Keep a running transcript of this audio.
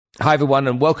Hi, everyone,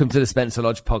 and welcome to the Spencer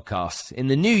Lodge podcast. In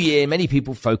the new year, many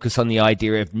people focus on the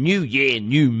idea of new year,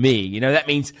 new me. You know, that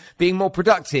means being more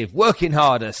productive, working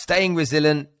harder, staying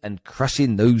resilient, and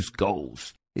crushing those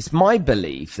goals. It's my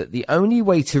belief that the only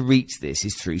way to reach this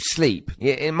is through sleep.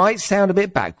 It might sound a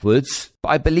bit backwards, but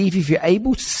I believe if you're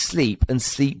able to sleep and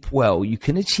sleep well, you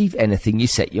can achieve anything you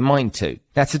set your mind to.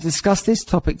 Now, to discuss this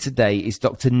topic today is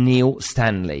Dr. Neil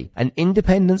Stanley, an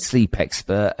independent sleep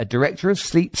expert, a director of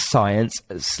sleep science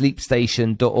at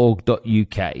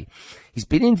sleepstation.org.uk. He's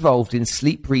been involved in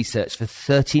sleep research for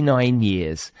 39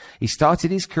 years. He started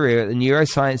his career at the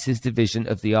Neurosciences Division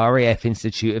of the RAF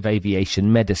Institute of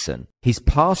Aviation Medicine. He's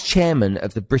past chairman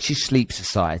of the British Sleep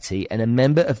Society and a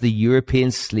member of the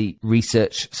European Sleep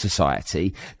Research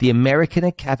Society, the American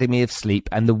Academy of Sleep,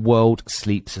 and the World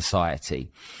Sleep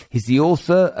Society. He's the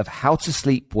author of How to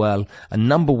Sleep Well, a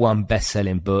 #1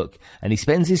 best-selling book, and he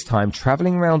spends his time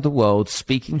traveling around the world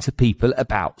speaking to people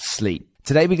about sleep.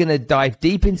 Today, we're going to dive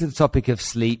deep into the topic of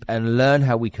sleep and learn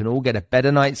how we can all get a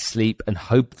better night's sleep and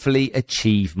hopefully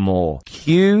achieve more.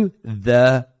 Cue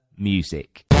the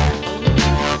music.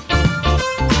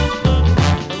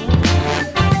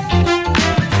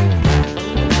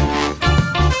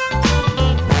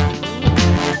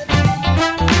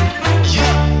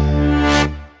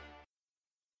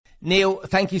 Neil,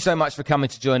 thank you so much for coming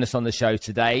to join us on the show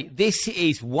today. This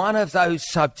is one of those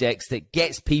subjects that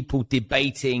gets people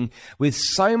debating with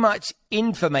so much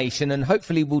information, and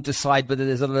hopefully we'll decide whether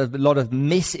there's a lot of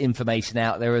misinformation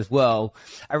out there as well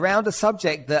around a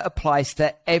subject that applies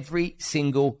to every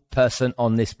single person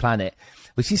on this planet,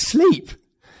 which is sleep.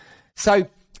 So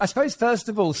I suppose, first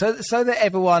of all, so that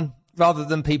everyone, rather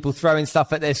than people throwing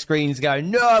stuff at their screens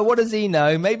going, no, what does he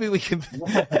know? Maybe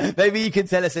you can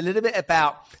tell us a little bit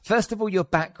about, first of all, your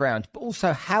background, but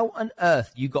also how on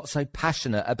earth you got so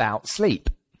passionate about sleep.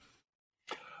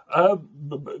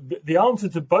 The answer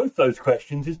to both those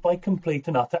questions is by complete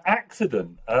and utter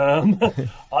accident.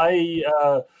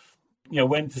 I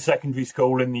went to secondary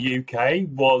school in the UK,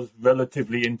 was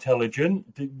relatively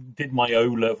intelligent, did my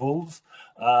O-levels,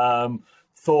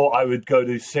 thought I would go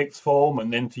to sixth form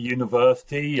and then to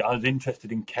university. I was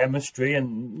interested in chemistry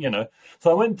and,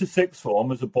 so I went to sixth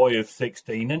form as a boy of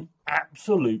 16 and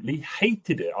absolutely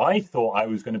hated it. I thought I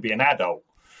was going to be an adult,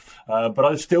 but I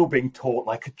was still being taught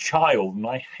like a child and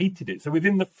I hated it. So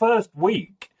within the first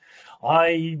week,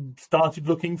 I started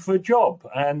looking for a job,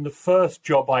 and the first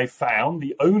job I found,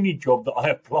 the only job that I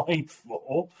applied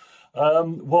for,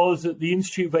 was at the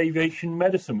Institute of Aviation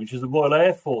Medicine, which is the Royal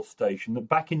Air Force station that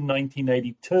back in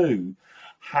 1982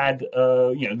 had,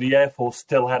 the Air Force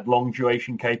still had long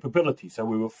duration capability. So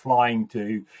we were flying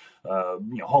to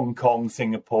Hong Kong,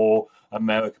 Singapore,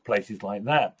 America, places like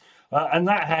that. And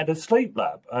that had a sleep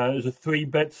lab. It was a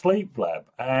 3-bed sleep lab.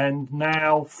 And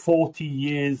now, 40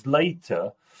 years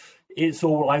later, it's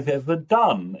all I've ever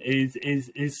done is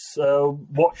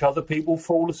watch other people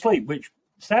fall asleep, which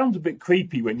sounds a bit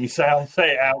creepy when you say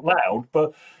it out loud,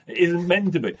 but it isn't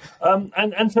meant to be.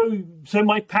 And so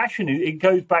my passion, it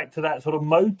goes back to that sort of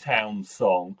Motown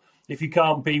song. If you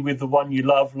can't be with the one you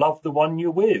love, love the one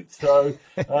you're with. So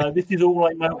this is all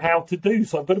I know how to do.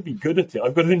 So I've got to be good at it.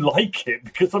 I've got to like it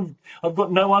because I've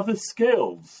got no other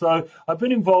skills. So I've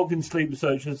been involved in sleep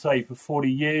research, as I say, for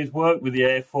 40 years, worked with the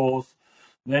Air Force,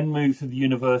 then moved to the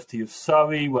University of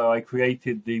Surrey, where I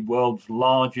created the world's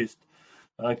largest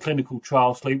clinical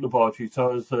trial sleep laboratory.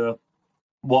 So I was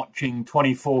watching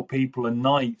 24 people a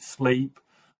night sleep,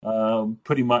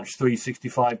 pretty much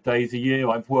 365 days a year.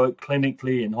 I've worked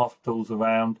clinically in hospitals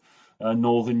around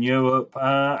Northern Europe,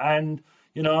 and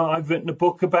I've written a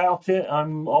book about it.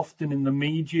 I'm often in the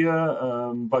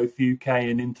media, both UK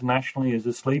and internationally, as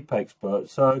a sleep expert.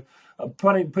 So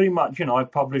pretty much,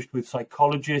 I've published with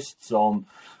psychologists on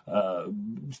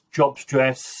job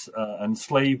stress and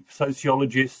sleep,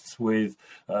 sociologists with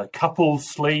couples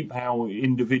sleep, how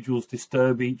individuals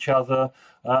disturb each other,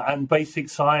 and basic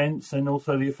science, and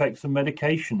also the effects of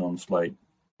medication on sleep.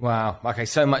 Wow. Okay,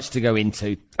 so much to go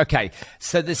into. Okay,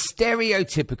 so the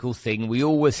stereotypical thing we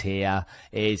always hear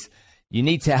is you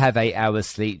need to have 8 hours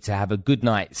sleep to have a good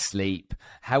night's sleep.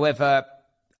 However,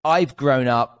 I've grown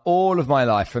up all of my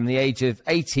life from the age of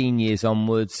 18 years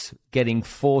onwards getting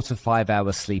 4 to 5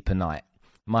 hours sleep a night.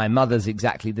 My mother's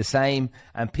exactly the same.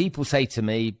 And people say to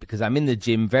me, because I'm in the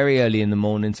gym very early in the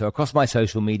morning, so across my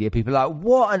social media, people are like,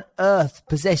 what on earth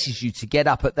possesses you to get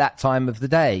up at that time of the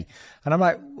day? And I'm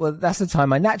like, well, that's the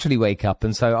time I naturally wake up.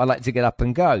 And so I like to get up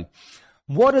and go.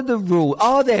 What are the rules?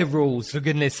 Are there rules, for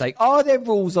goodness sake? Are there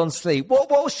rules on sleep?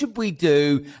 What should we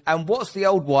do? And what's the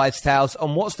old wives' tales?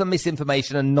 And what's the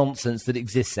misinformation and nonsense that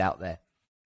exists out there?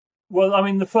 Well, I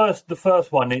mean, the first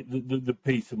one, the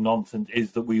piece of nonsense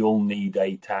is that we all need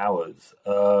 8 hours.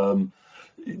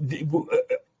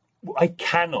 I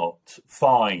cannot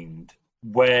find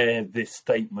where this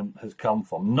statement has come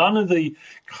from. None of the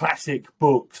classic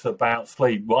books about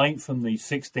sleep, right from the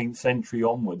 16th century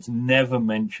onwards, never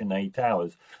mention 8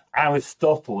 hours.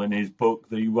 Aristotle, in his book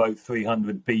that he wrote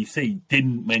 300 BC,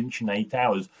 didn't mention 8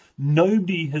 hours.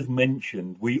 Nobody has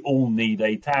mentioned we all need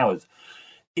 8 hours.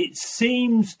 It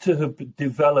seems to have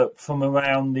developed from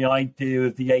around the idea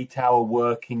of the 8-hour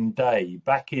working day.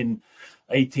 Back in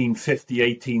 1850,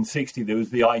 1860, there was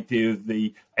the idea of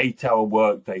the 8-hour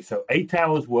work day. So 8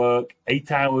 hours work,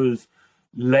 8 hours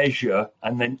leisure,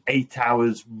 and then 8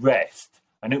 hours rest.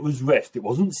 And it was rest. It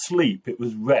wasn't sleep, it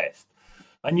was rest.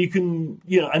 And you can,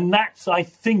 and that's, I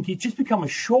think, it's just become a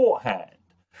shorthand.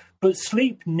 But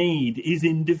sleep need is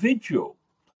individual.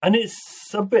 And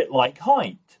it's a bit like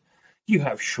height. You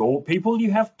have short people,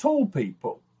 you have tall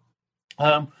people.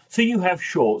 So you have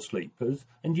short sleepers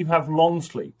and you have long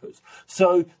sleepers.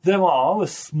 So there are a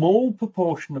small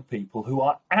proportion of people who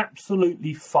are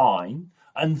absolutely fine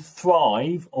and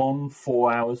thrive on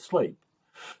 4 hours sleep.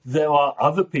 There are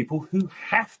other people who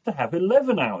have to have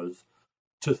 11 hours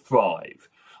to thrive.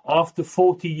 After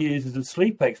 40 years as a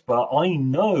sleep expert, I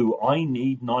know I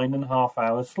need 9.5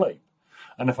 hours sleep.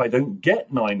 And if I don't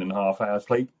get 9.5 hours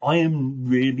sleep, I am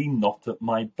really not at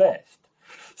my best.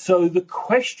 So the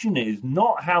question is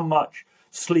not how much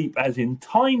sleep as in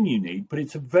time you need, but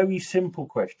it's a very simple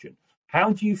question.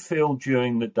 How do you feel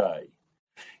during the day?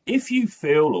 If you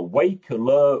feel awake,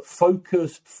 alert,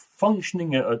 focused,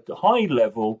 functioning at a high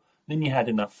level, then you had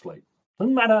enough sleep.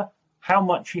 Doesn't matter how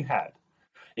much you had.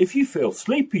 If you feel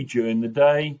sleepy during the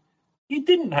day, you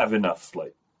didn't have enough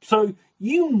sleep. So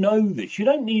you know this. You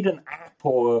don't need an app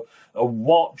or a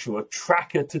watch or a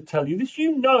tracker to tell you this.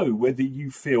 You know whether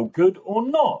you feel good or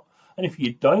not. And if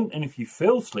you don't, and if you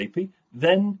feel sleepy,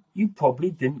 then you probably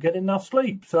didn't get enough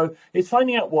sleep. So it's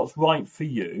finding out what's right for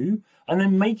you and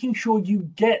then making sure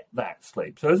you get that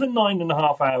sleep. So as a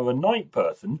 9.5 hour a night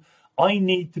person, I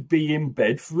need to be in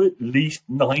bed for at least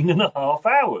 9.5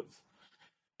 hours.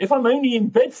 If I'm only in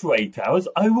bed for 8 hours,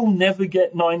 I will never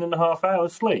get 9.5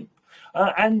 hours sleep.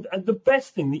 And the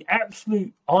best thing, the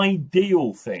absolute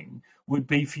ideal thing would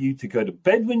be for you to go to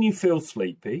bed when you feel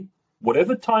sleepy,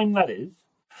 whatever time that is,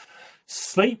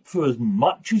 sleep for as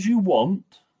much as you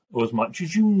want or as much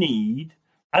as you need,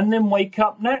 and then wake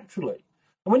up naturally.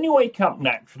 And when you wake up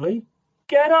naturally,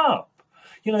 get up.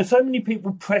 So many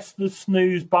people press the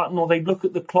snooze button or they look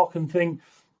at the clock and think,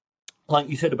 like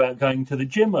you said about going to the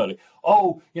gym early,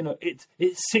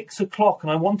 it's 6 o'clock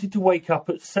and I wanted to wake up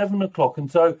at 7 o'clock.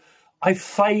 And so I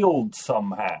failed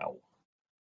somehow.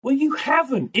 Well, you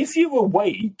haven't. If you're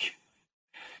awake,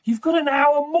 you've got an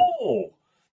hour more.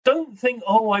 Don't think,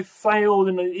 I failed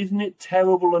and isn't it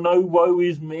terrible and woe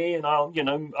is me and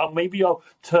maybe I'll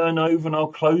turn over and I'll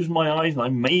close my eyes and I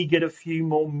may get a few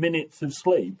more minutes of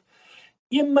sleep.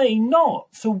 You may not.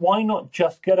 So why not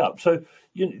just get up?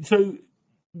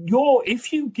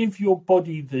 If you give your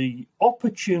body the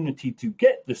opportunity to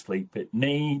get the sleep it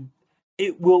needs,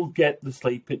 it will get the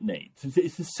sleep it needs.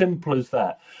 It's as simple as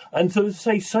that. And so, as I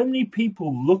say, so many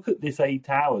people look at this 8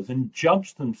 hours and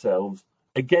judge themselves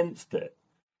against it.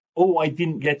 I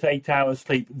didn't get 8 hours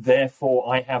sleep,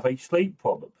 therefore I have a sleep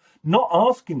problem. Not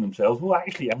asking themselves, well,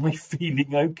 actually, am I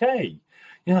feeling okay?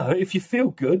 If you feel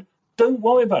good, don't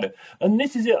worry about it. And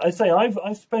this is it. I say I've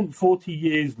spent 40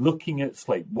 years looking at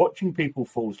sleep, watching people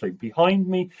fall asleep. Behind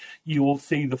me, you will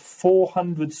see the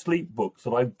 400 sleep books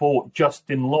that I bought just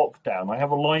in lockdown. I have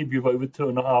a library of over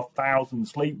 2,500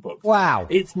 sleep books. Wow.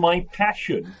 It's my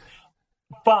passion.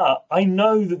 But I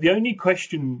know that the only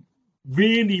question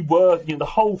really worth, the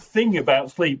whole thing about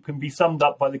sleep can be summed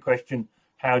up by the question,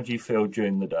 how do you feel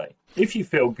during the day? If you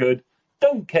feel good,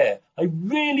 don't care. I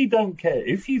really don't care.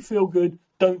 If you feel good,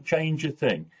 don't change a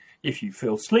thing. If you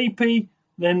feel sleepy,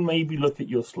 then maybe look at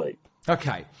your sleep.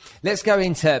 Okay, let's go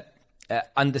into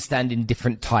understanding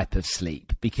different type of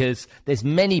sleep, because there's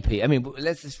many people. I mean,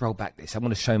 let's just roll back this. I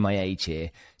want to show my age here.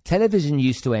 Television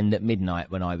used to end at midnight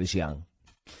when I was young.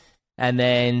 And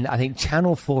then I think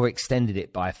Channel 4 extended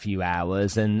it by a few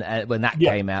hours and when that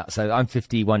came out. So I'm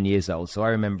 51 years old, so I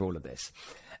remember all of this.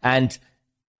 And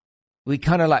we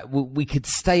kind of we could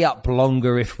stay up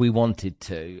longer if we wanted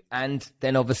to. And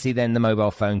then obviously then the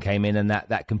mobile phone came in and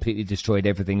that completely destroyed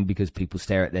everything because people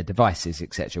stare at their devices,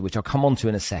 etc., which I'll come on to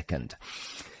in a second.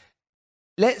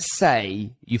 let's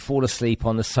say you fall asleep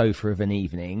on the sofa of an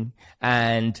evening,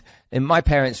 and my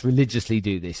parents religiously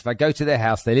do this. If I go to their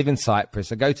house, they live in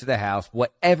Cyprus, I go to their house,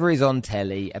 whatever is on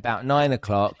telly, about 9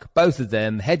 o'clock, both of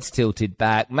them, heads tilted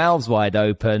back, mouths wide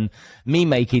open, me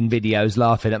making videos,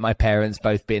 laughing at my parents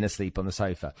both being asleep on the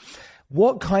sofa.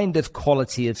 What kind of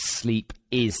quality of sleep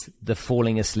is the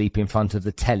falling asleep in front of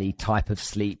the telly type of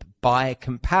sleep by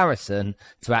comparison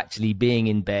to actually being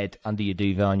in bed under your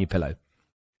duvet on your pillow?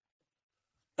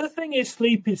 The thing is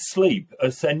sleep,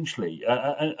 essentially.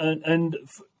 And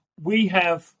we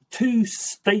have 2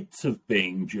 states of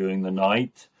being during the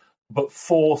night, but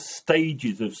 4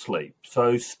 stages of sleep.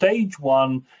 So stage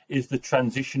 1 is the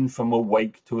transition from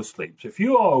awake to asleep. So if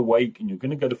you are awake and you're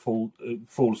going to go to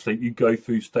fall asleep, you go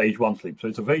through stage 1 sleep. So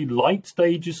it's a very light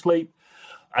stage of sleep.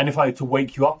 And if I were to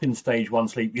wake you up in stage 1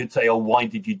 sleep, you'd say, oh, why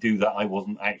did you do that? I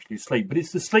wasn't actually asleep. But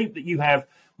it's the sleep that you have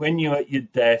when you're at your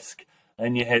desk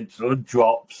and your head sort of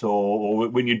drops, or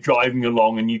when you're driving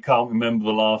along and you can't remember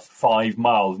the last 5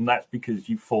 miles, and that's because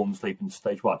you've fallen asleep in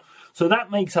stage 1. So that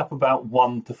makes up about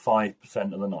 1 to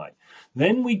 5% of the night.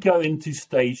 Then we go into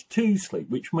stage 2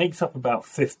 sleep, which makes up about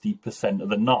 50% of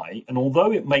the night. And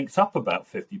although it makes up about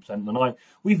 50% of the night,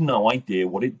 we've no idea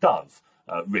what it does,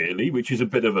 really, which is a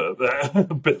bit of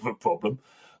a bit of a problem.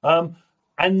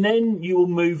 And then you will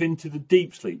move into the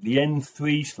deep sleep, the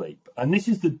N3 sleep. And this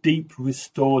is the deep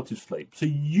restorative sleep. So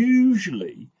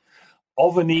usually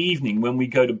of an evening when we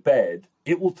go to bed,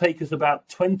 it will take us about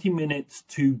 20 minutes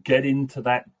to get into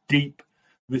that deep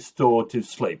restorative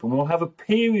sleep. And we'll have a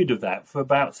period of that for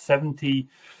about 70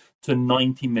 to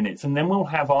 90 minutes. And then we'll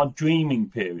have our dreaming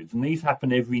periods. And these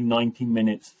happen every 90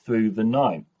 minutes through the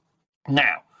night.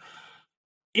 Now,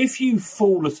 if you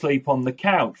fall asleep on the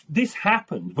couch, this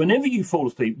happens. Whenever you fall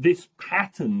asleep, this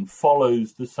pattern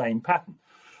follows the same pattern.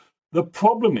 The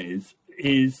problem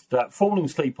is that falling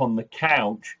asleep on the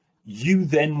couch, you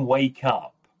then wake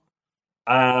up.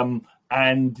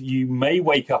 And you may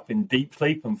wake up in deep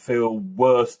sleep and feel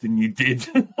worse than you did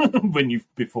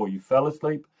before you fell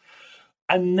asleep.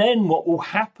 And then what will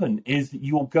happen is that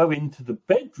you'll go into the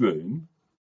bedroom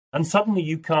and suddenly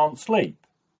you can't sleep.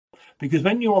 Because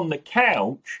when you're on the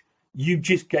couch, you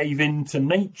just gave in to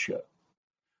nature.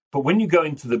 But when you go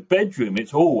into the bedroom,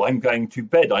 it's, oh, I'm going to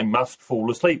bed. I must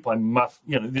fall asleep. I must,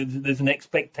 there's an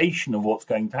expectation of what's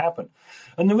going to happen.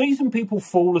 And the reason people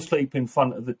fall asleep in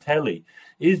front of the telly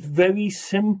is very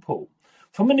simple.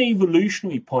 From an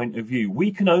evolutionary point of view, we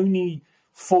can only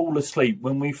fall asleep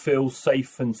when we feel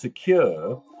safe and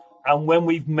secure and when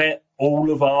we've met all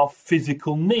of our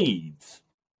physical needs.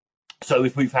 So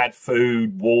if we've had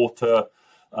food, water,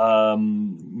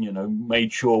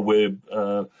 made sure we're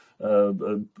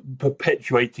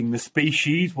perpetuating the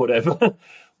species, whatever.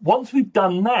 Once we've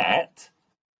done that,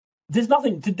 there's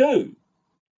nothing to do.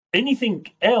 Anything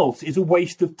else is a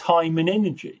waste of time and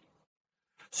energy.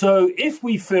 So if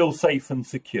we feel safe and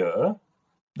secure,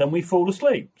 then we fall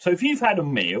asleep. So if you've had a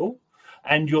meal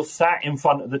and you're sat in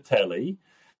front of the telly,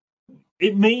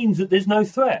 it means that there's no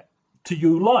threat to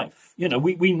your life.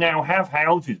 We now have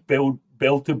houses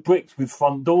built of bricks with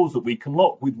front doors that we can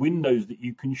lock, with windows that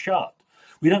you can shut.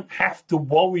 We don't have to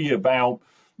worry about,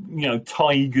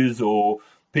 tigers or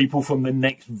people from the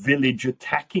next village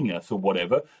attacking us or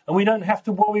whatever. And we don't have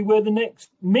to worry where the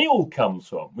next meal comes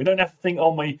from. We don't have to think,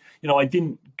 I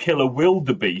didn't kill a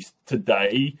wildebeest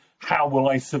today. How will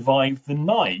I survive the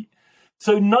night?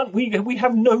 So we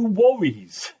have no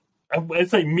worries. And I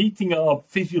say meeting our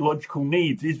physiological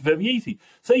needs is very easy.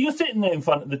 So you're sitting there in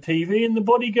front of the TV and the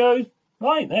body goes,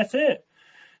 right, that's it.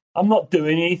 I'm not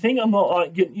doing anything. I'm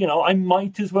not, I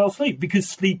might as well sleep because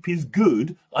sleep is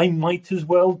good. I might as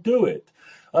well do it.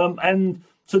 And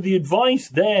so the advice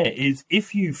there is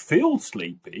if you feel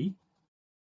sleepy,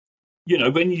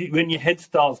 when your head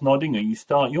starts nodding or you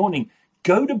start yawning,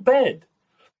 go to bed.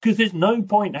 Because there's no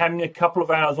point having a couple of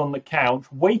hours on the couch,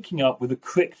 waking up with a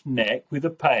cricked neck, with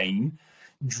a pain,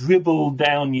 dribble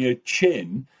down your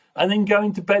chin, and then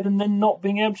going to bed and then not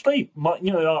being able to sleep.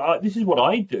 This is what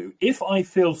I do. If I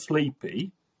feel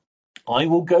sleepy, I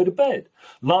will go to bed.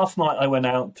 Last night I went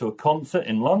out to a concert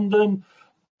in London.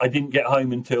 I didn't get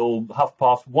home until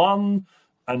 1:30,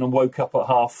 and I woke up at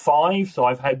 5:30. So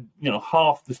I've had,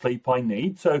 half the sleep I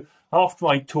need. So after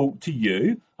I talk to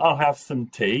you, I'll have some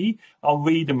tea, I'll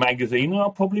read a magazine, and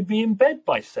I'll probably be in bed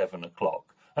by 7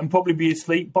 o'clock and probably be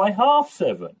asleep by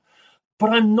 7:30.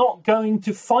 But I'm not going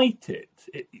to fight it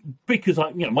because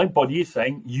my body is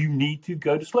saying you need to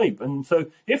go to sleep. And so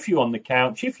if you're on the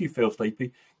couch, if you feel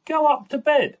sleepy, go up to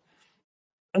bed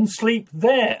and sleep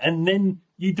there. And then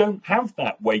you don't have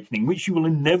that wakening, which you will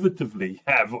inevitably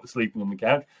have sleeping on the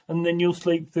couch, and then you'll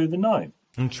sleep through the night.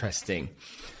 Interesting.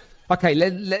 Okay,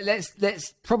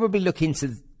 let's probably look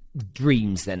into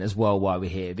dreams then as well while we're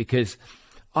here, because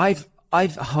I've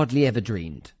hardly ever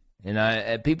dreamed. You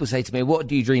know, people say to me, "What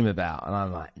do you dream about?" And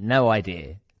I'm like, "No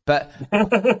idea." But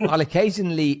I'll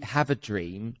occasionally have a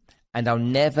dream, and I'll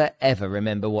never ever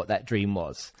remember what that dream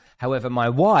was. However, my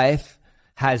wife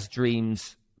has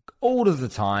dreams all of the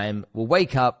time. Will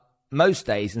wake up most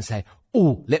days and say,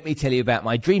 "Oh, let me tell you about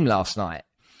my dream last night,"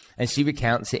 and she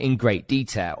recounts it in great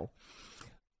detail.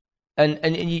 And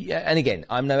again,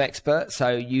 I'm no expert, so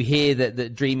you hear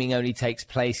that dreaming only takes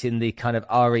place in the kind of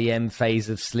REM phase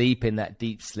of sleep, in that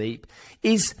deep sleep.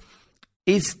 Is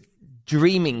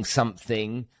dreaming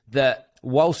something that,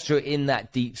 whilst you're in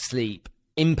that deep sleep,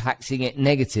 impacting it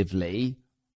negatively,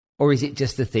 or is it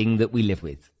just a thing that we live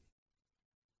with?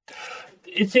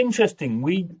 It's interesting.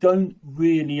 We don't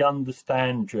really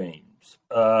understand dreams.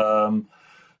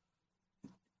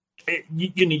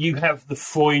 You have the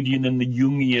Freudian and the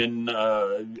Jungian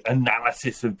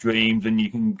analysis of dreams, and you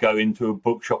can go into a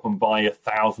bookshop and buy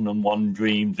 1,001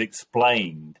 Dreams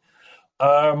Explained.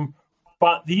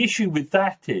 But the issue with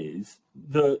that is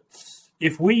that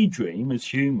if we dream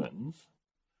as humans,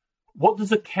 what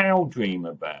does a cow dream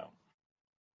about?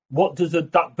 What does a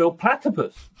duck-billed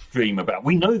platypus dream about?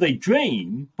 We know they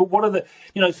dream, but what are the,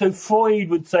 so Freud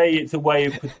would say it's a way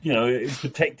of,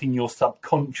 protecting your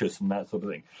subconscious and that sort of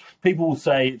thing. People will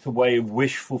say it's a way of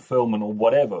wish fulfillment or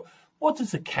whatever. What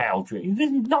does a cow dream? There's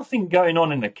nothing going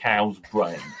on in a cow's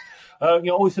brain.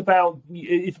 It's about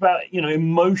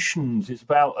emotions. It's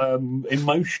about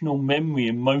emotional memory,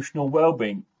 emotional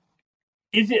well-being.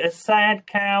 Is it a sad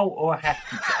cow or a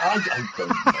happy cow? I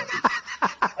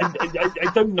don't know.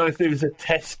 I don't know if there is a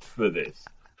test for this.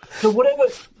 So whatever,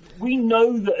 we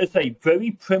know that as a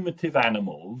very primitive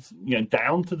animals,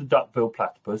 down to the duck-billed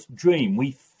platypus, dream.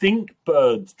 We think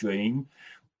birds dream.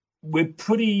 We're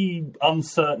pretty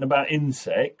uncertain about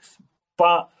insects,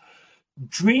 but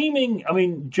dreaming,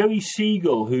 Jerry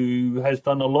Siegel, who has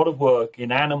done a lot of work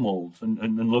in animals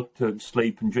and looked at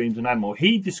sleep and dreams in animals,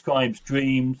 he describes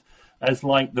dreams as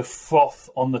like the froth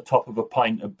on the top of a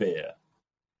pint of beer.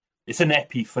 It's an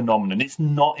epiphenomenon. It's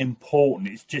not important.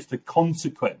 It's just a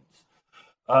consequence.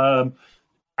 Alan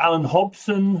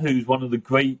Hobson, who's one of the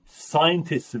great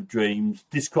scientists of dreams,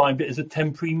 described it as a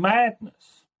temporary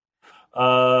madness.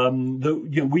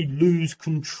 We lose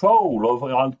control of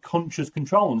our conscious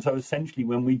control. And so essentially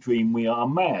when we dream, we are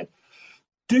mad.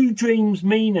 Do dreams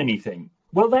mean anything?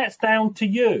 Well, that's down to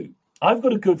you. I've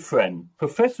got a good friend,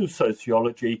 professor of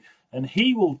sociology, and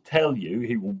he will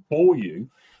bore you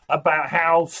about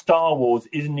how Star Wars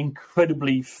is an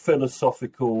incredibly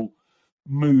philosophical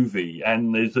movie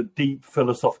and there's a deep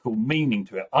philosophical meaning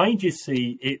to it. I just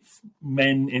see it's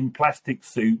men in plastic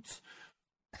suits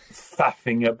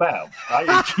faffing about.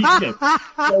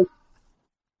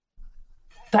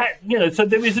 So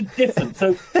there is a difference.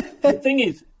 So the thing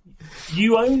is,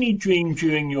 you only dream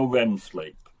during your REM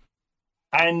sleep.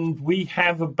 And we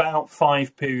have about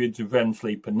 5 periods of REM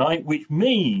sleep a night, which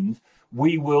means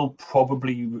we will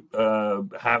probably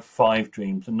have 5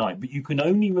 dreams a night. But you can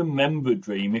only remember a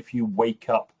dream if you wake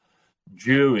up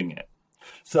during it.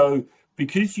 So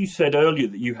because you said earlier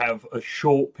that you have a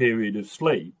short period of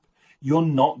sleep, you're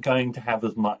not going to have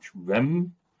as much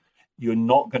REM. You're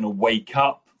not going to wake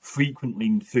up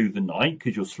frequently through the night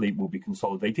because your sleep will be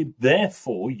consolidated.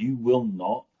 Therefore, you will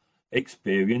not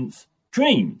experience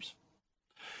dreams.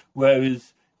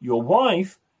 Whereas your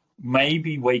wife may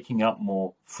be waking up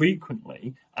more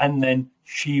frequently, and then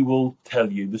she will tell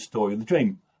you the story of the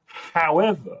dream.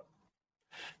 However,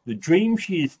 the dream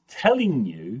she is telling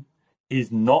you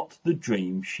is not the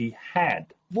dream she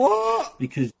had. What?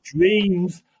 Because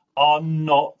dreams are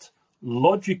not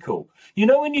logical.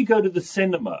 When you go to the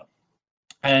cinema,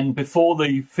 and before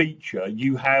the feature,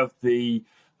 you have the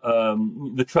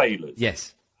trailers.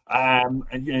 Yes.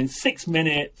 And 6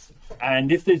 minutes,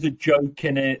 and if there's a joke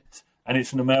in it, and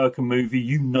it's an American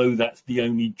movie, that's the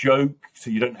only joke, so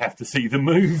you don't have to see the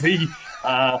movie.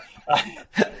 But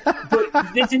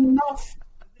there's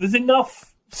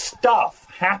enough stuff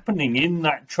happening in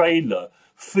that trailer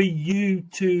for you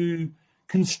to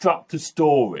construct a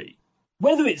story.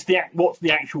 Whether it's what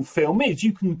the actual film is,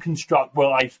 you can construct,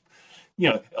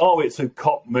 it's a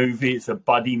cop movie, it's a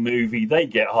buddy movie, they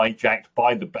get hijacked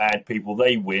by the bad people,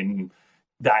 they win,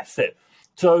 that's it.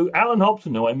 So Alan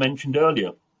Hobson, who I mentioned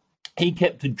earlier, he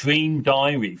kept a dream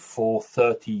diary for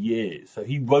 30 years. So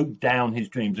he wrote down his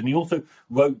dreams, and he also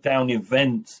wrote down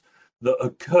events that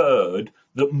occurred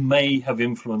that may have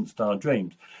influenced our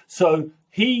dreams. So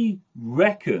he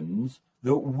reckons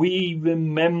that we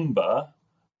remember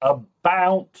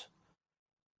about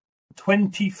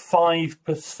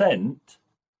 25%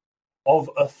 of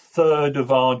a third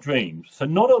of our dreams. So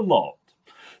not a lot.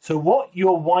 So what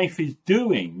your wife is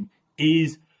doing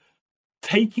is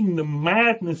taking the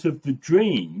madness of the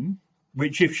dream,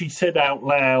 which if she said out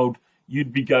loud,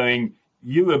 you'd be going,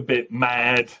 "You're a bit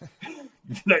mad.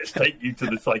 Let's take you to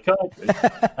the psychiatrist."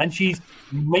 And she's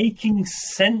making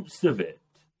sense of it.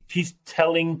 She's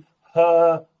telling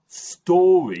her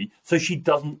story so she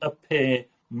doesn't appear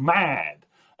mad.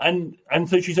 And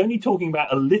so she's only talking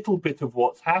about a little bit of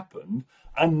what's happened.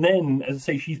 And then, as I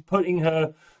say, she's putting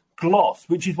her gloss,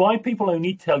 which is why people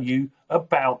only tell you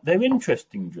about their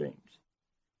interesting dreams.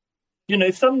 You know,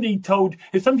 if somebody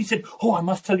said, "Oh, I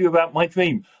must tell you about my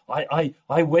dream. I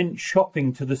went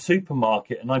shopping to the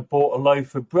supermarket and I bought a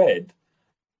loaf of bread,"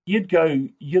 you'd go,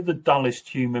 "You're the dullest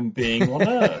human being on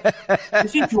earth.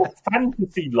 This is your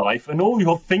fantasy life, and all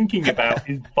you're thinking about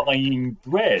is buying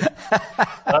bread."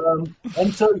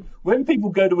 And so when people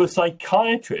go to a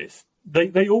psychiatrist,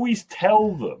 they always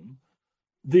tell them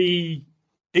the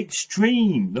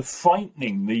extreme, the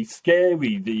frightening, the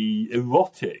scary, the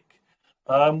erotic,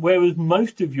 whereas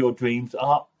most of your dreams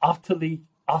are utterly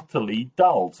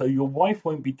dull. So your wife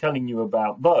won't be telling you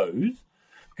about those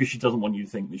because she doesn't want you to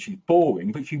think that she's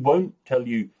boring, but she won't tell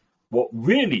you what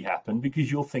really happened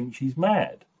because you'll think she's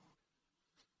mad.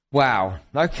 Wow.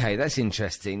 Okay, that's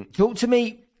interesting. Talk to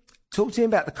me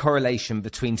about the correlation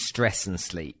between stress and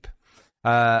sleep.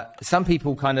 Some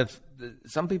people kind of,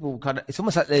 it's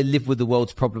almost like they live with the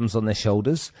world's problems on their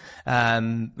shoulders,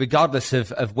 regardless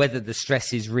of whether the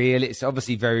stress is real. It's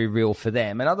obviously very real for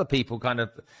them. And other people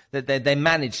they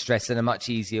manage stress in a much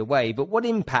easier way. But what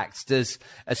impacts does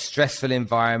a stressful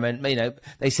environment,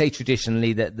 they say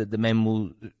traditionally that the men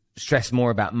will stress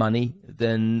more about money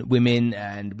than women,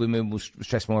 and women will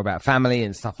stress more about family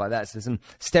and stuff like that. So there's some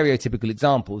stereotypical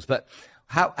examples, but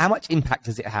how much impact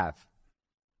does it have?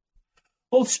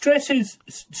 Well, stress is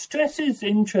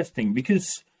interesting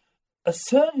because a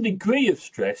certain degree of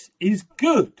stress is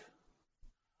good.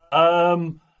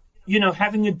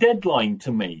 Having a deadline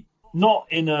to meet, not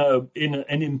in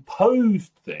an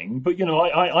imposed thing, but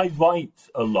I write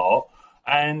a lot,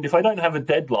 and if I don't have a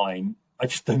deadline, I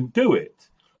just don't do it.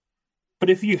 But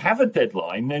if you have a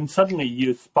deadline, then suddenly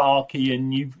you're sparky,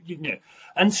 and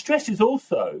and stress is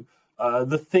also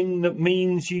the thing that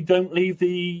means you don't leave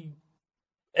the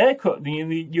aircraft,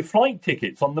 your flight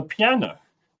tickets on the piano,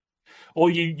 or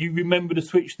you remember to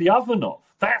switch the oven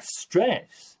off. That's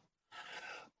stress.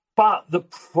 But the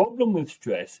problem with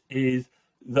stress is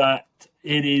that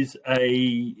it is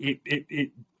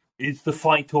the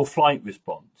fight or flight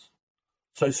response.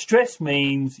 So stress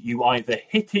means you either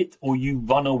hit it or you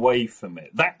run away from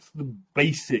it. That's the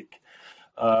basic,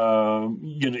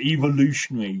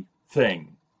 evolutionary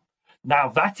thing. Now,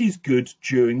 that is good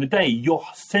during the day. Your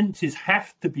senses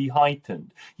have to be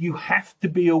heightened. You have to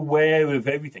be aware of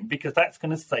everything because that's going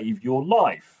to save your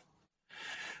life.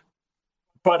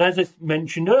 But as I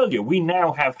mentioned earlier, we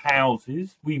now have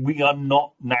houses. We are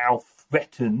not now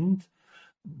threatened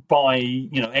by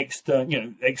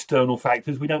external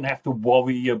factors. We don't have to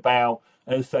worry about,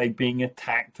 say, being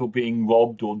attacked or being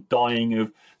robbed or dying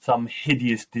of some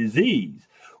hideous disease.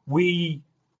 We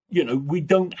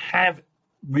don't have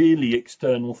really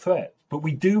external threats, but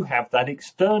we do have that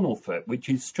external threat, which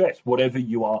is stress. Whatever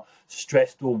you are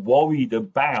stressed or worried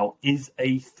about is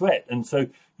a threat, and so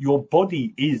your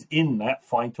body is in that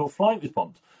fight or flight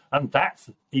response, and that's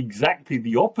exactly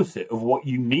the opposite of what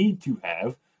you need to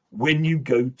have when you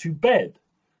go to bed.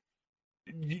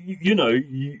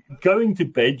 Going to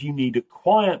bed, you need a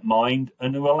quiet mind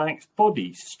and a relaxed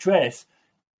body. Stress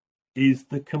is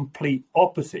the complete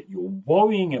opposite. You're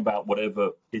worrying about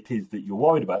whatever it is that you're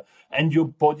worried about, and your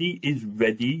body is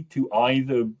ready to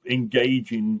either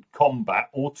engage in combat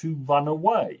or to run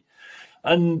away.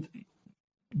 And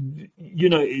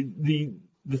the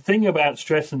thing about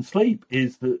stress and sleep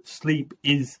is that sleep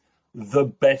is the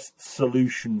best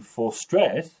solution for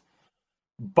stress,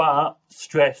 but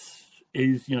stress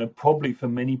is, probably for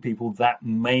many people that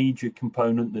major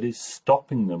component that is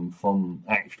stopping them from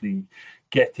actually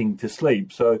getting to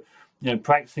sleep. So,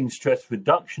 practicing stress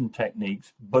reduction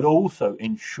techniques, but also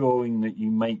ensuring that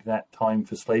you make that time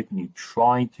for sleep and you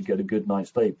try to get a good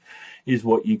night's sleep is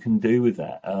what you can do with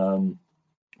that.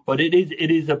 But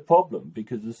it is a problem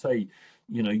because, as I say,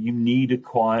 you need a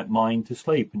quiet mind to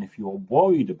sleep. And if you're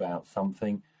worried about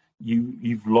something,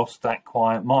 you've lost that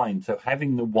quiet mind. So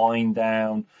having the wind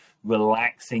down,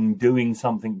 relaxing, doing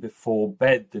something before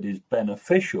bed that is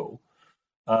beneficial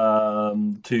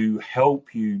to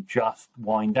help you just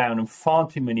wind down. And far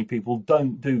too many people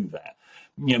don't do that.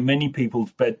 Many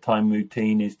people's bedtime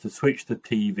routine is to switch the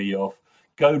TV off,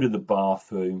 go to the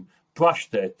bathroom, brush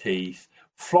their teeth,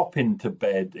 flop into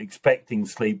bed, expecting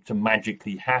sleep to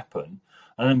magically happen,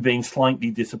 and then being slightly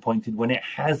disappointed when it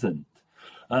hasn't.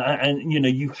 And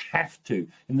you have to,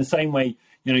 in the same way,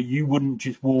 you wouldn't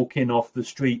just walk in off the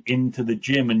street into the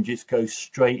gym and just go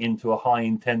straight into a high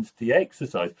intensity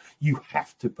exercise. You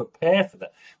have to prepare for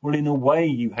that. Well, in a way,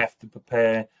 you have to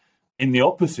prepare in the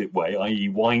opposite way, i.e.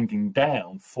 winding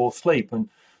down for sleep. And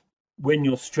when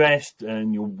you're stressed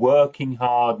and you're working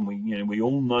hard, and we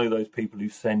all know those people who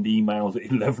send emails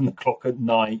at 11 o'clock at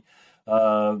night,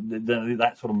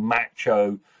 that sort of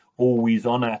macho, always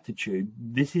on attitude,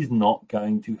 this is not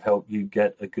going to help you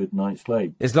get a good night's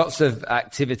sleep. There's lots of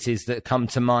activities that come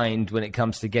to mind when it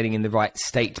comes to getting in the right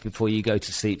state before you go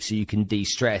to sleep so you can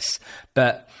de-stress.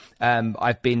 But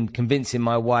I've been convincing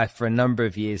my wife for a number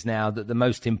of years now that the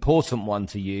most important one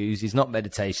to use is not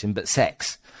meditation, but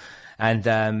sex.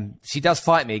 And she does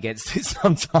fight me against it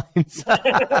sometimes.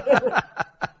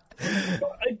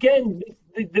 Again,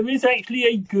 there is actually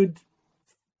a good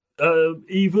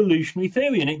evolutionary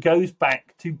theory, and it goes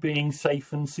back to being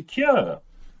safe and secure.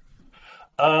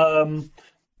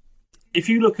 If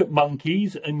you look at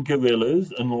monkeys and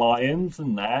gorillas and lions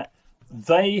and that,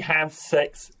 they have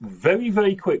sex very,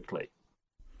 very quickly.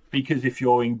 Because if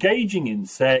you're engaging in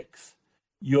sex,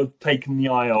 you're taking the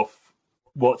eye off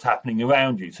what's happening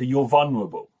around you, so you're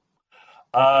vulnerable.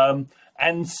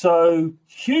 And so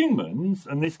humans,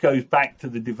 and this goes back to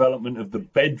the development of the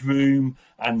bedroom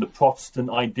and the Protestant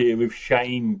idea of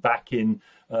shame back in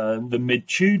the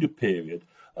mid-Tudor period,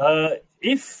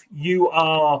 if you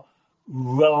are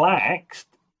relaxed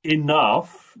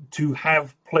enough to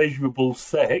have pleasurable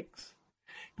sex,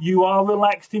 you are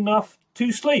relaxed enough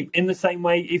to sleep. In the same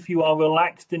way, if you are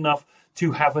relaxed enough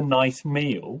to have a nice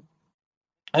meal,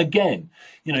 again,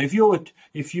 if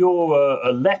you're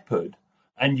a leopard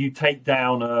and you take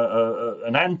down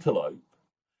an antelope,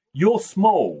 you're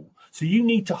small, so you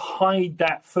need to hide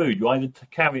that food. You either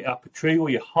carry it up a tree or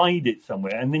you hide it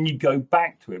somewhere, and then you go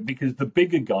back to it because the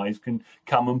bigger guys can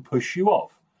come and push you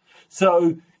off.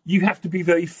 So you have to be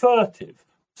very furtive.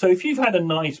 So if you've had a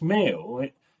nice meal,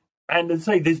 and as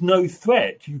I say, there's no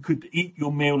threat, you could eat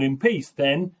your meal in peace,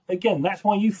 then, again, that's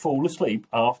why you fall asleep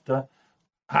after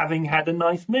having had a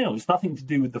nice meal. It's nothing to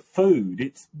do with the food.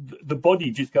 It's the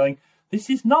body just going, this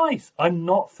is nice. I'm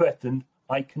not threatened.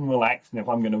 I can relax. And if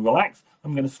I'm going to relax,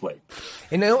 I'm going to sleep.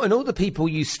 In all the people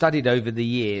you studied over the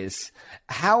years,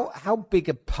 how big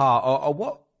a part or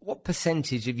what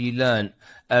percentage have you learned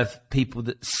of people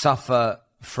that suffer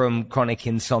from chronic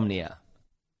insomnia?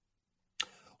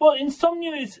 Well,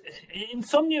 insomnia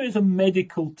is a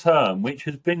medical term which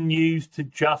has been used to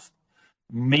just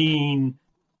mean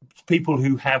people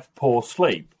who have poor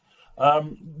sleep.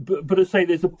 But I say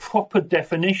there's a proper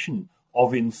definition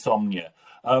of insomnia,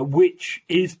 which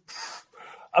is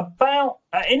about,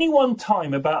 at any one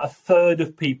time, about a third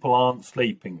of people aren't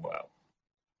sleeping well.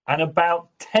 And about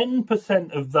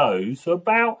 10% of those, so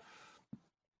about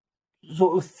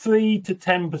sort of 3 to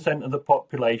 10% of the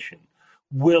population,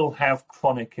 will have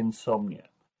chronic insomnia.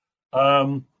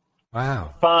 Wow.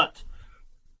 But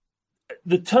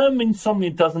the term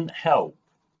insomnia doesn't help,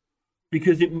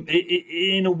 because it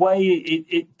in a way,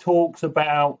 it talks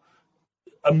about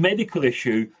a medical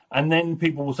issue, and then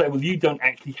people will say, well, you don't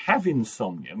actually have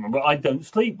insomnia. But I don't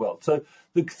sleep well. So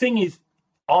the thing is,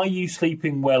 are you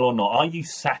sleeping well or not? Are you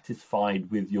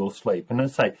satisfied with your sleep? And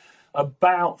as I say,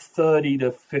 about 30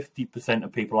 to 50%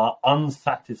 of people are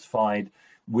unsatisfied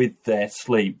with their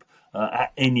sleep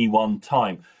at any one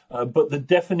time. But the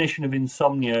definition of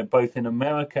insomnia, both in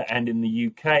America and in the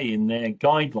UK, in their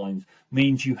guidelines,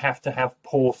 means you have to have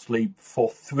poor sleep for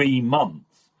 3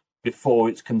 months before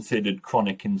it's considered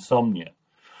chronic insomnia.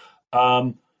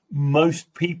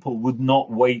 Most people would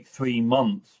not wait 3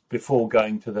 months before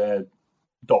going to their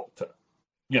doctor.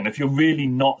 If you're really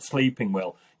not sleeping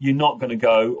well, you're not going to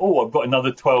go, oh, I've got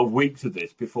another 12 weeks of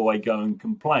this before I go and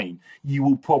complain. You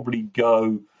will probably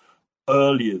go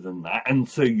earlier than that, and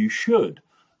so you should.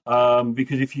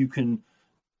 Because if you can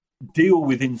deal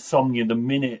with insomnia the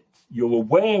minute you're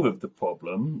aware of the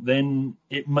problem, then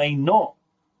it may not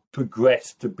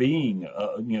progress to being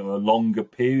a longer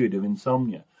period of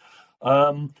insomnia.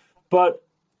 But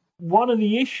one of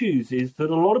the issues is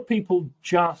that a lot of people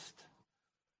just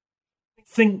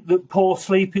think that poor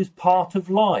sleep is part of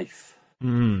life.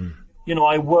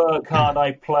 I work hard,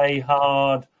 I play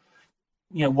hard,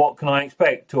 what can I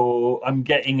expect? Or I'm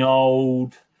getting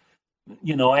old,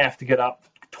 I have to get up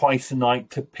twice a night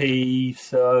to pee,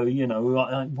 so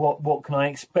what can I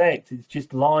expect? It's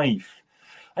just life.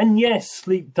 And yes,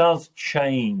 sleep does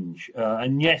change.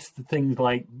 And yes, the things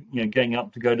like, getting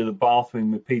up to go to the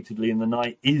bathroom repeatedly in the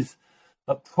night is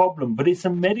a problem, but it's a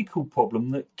medical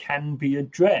problem that can be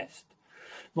addressed.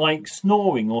 Like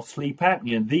snoring or sleep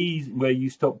apnea, these where you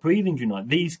stop breathing during the night,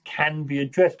 these can be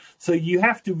addressed. So you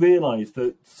have to realize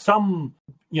that some,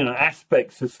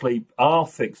 aspects of sleep are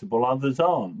fixable, others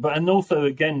aren't. But, and also,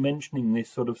 again, mentioning this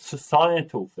sort of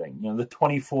societal thing, the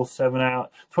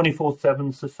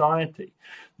 24/7 society.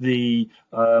 The,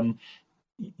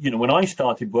 when I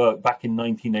started work back in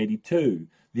 1982,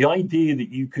 the idea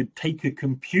that you could take a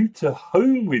computer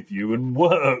home with you and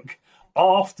work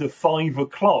after 5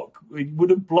 o'clock, it would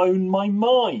have blown my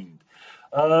mind.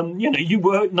 You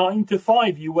worked 9 to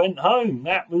 5, you went home,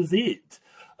 that was it.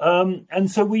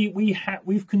 And so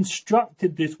we've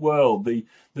constructed this world, the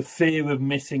fear of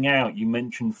missing out. You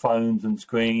mentioned phones and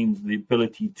screens, the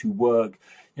ability to work.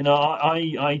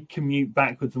 I commute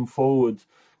backwards and forwards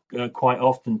quite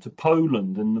often to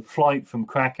Poland, and the flight from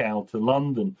Krakow to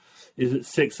London is at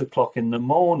 6 o'clock in the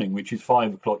morning, which is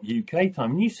 5 o'clock UK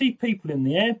time. And you see people in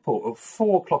the airport at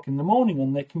 4 o'clock in the morning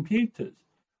on their computers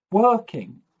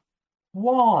working.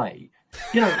 Why?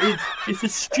 It's a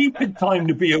stupid time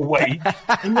to be awake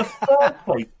in the first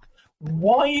place.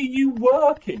 Why are you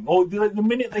working? Or the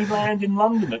minute they land in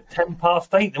London at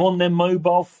 8:10, they're on their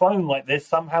mobile phone like they're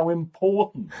somehow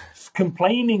important,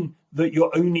 complaining that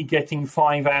you're only getting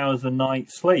 5 hours a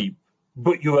night sleep,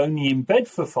 but you're only in bed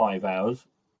for 5 hours.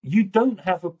 You don't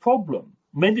have a problem.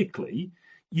 Medically,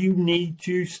 you need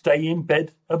to stay in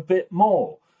bed a bit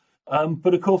more.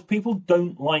 But, of course, people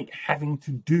don't like having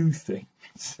to do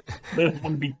things. They don't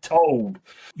want to be told.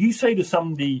 You say to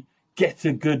somebody, get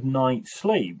a good night's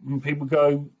sleep, and people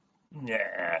go,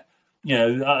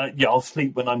 I'll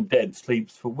sleep when I'm dead.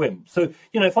 Sleep's for wimps. So,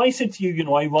 if I said to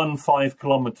you, I run 5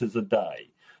 kilometers a day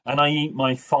and I eat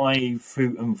my 5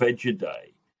 fruit and veg a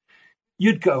day,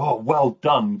 you'd go, oh, well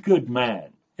done, good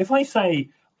man. If I say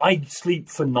I sleep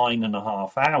for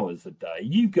 9.5 hours a day,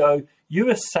 you go,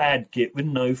 you're a sad git with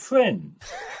no friends.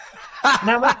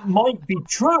 Now, that might be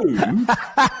true,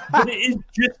 but it is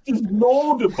just as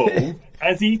laudable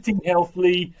as eating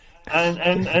healthily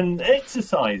and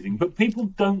exercising. But people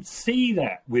don't see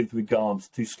that with regards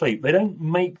to sleep. They don't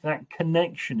make that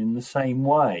connection in the same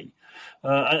way.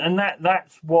 And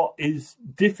that's what is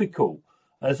difficult.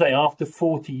 As I say, after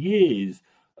 40 years,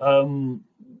 and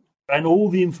all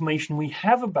the information we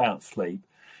have about sleep,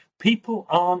 people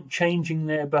aren't changing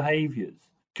their behaviors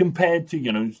compared to,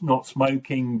 not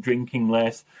smoking, drinking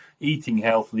less, eating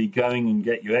healthily, going and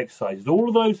get your exercises. All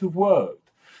of those have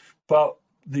worked. But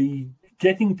the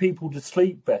getting people to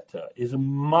sleep better is a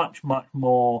much, much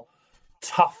more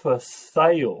tougher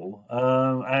sale.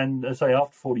 And as I say,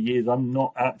 after 40 years, I'm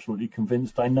not absolutely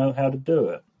convinced I know how to do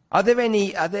it. Are there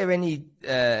any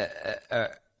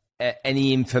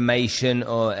information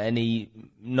or any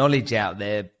knowledge out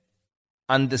there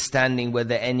understanding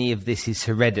whether any of this is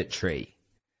hereditary?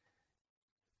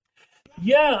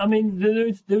 Yeah, I mean, there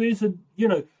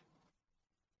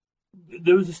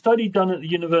was a study done at the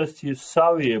University of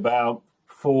Surrey about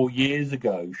 4 years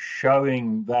ago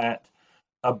showing that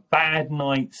a bad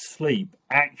night's sleep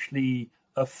actually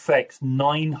affects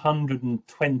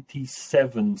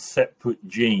 927 separate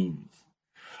genes.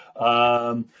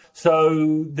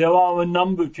 So there are a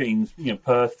number of genes,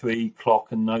 PER3,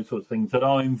 clock, and those sort of things that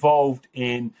are involved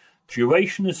in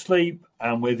duration of sleep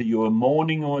and whether you're a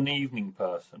morning or an evening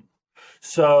person.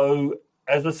 So,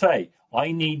 as I say,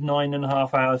 I need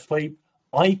 9.5 hours sleep.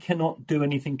 I cannot do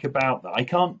anything about that. I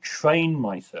can't train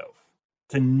myself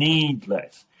to need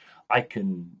less. I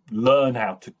can learn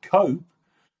how to cope,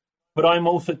 but I'm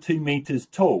also 2 meters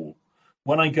tall.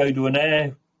 When I go to an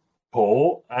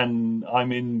airport and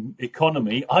I'm in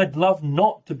economy, I'd love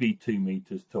not to be 2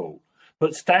 meters tall.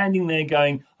 But standing there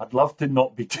going, I'd love to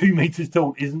not be 2 meters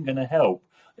tall isn't going to help.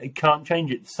 It can't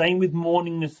change it. Same with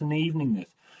morningness and eveningness.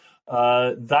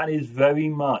 That is very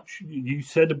much, you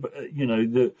said,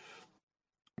 that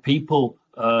people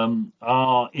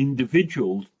are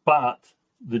individuals, but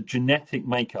the genetic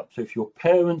makeup. So if your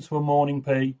parents were morning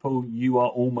people, you are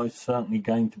almost certainly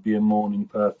going to be a morning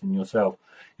person yourself.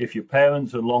 If your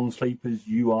parents are long sleepers,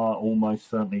 you are almost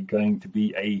certainly going to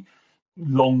be a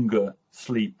longer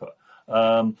sleeper.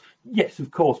 Yes, of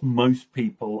course, most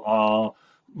people are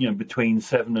between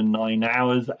 7 and 9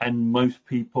 hours, and most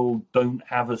people don't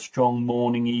have a strong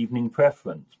morning evening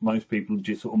preference. Most people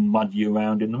just sort of muddy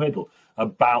around in the middle.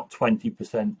 About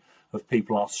 20% of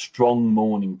people are strong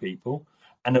morning people,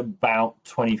 and about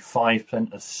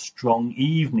 25% are strong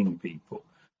evening people.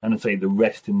 And I say the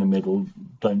rest in the middle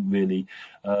don't really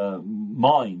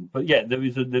mind. But yeah,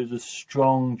 there's a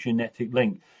strong genetic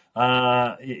link,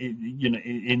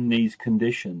 in these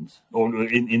conditions, or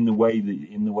in the way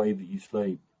that you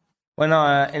sleep. When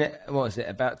what was it,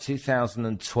 about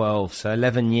 2012, so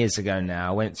 11 years ago now,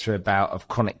 I went through a bout of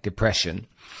chronic depression.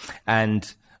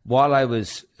 And while I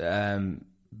was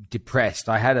depressed,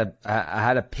 I had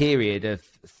a period of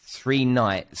 3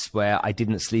 nights where I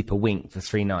didn't sleep a wink for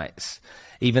 3 nights,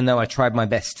 even though I tried my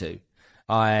best to.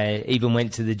 I even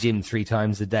went to the gym 3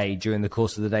 times a day during the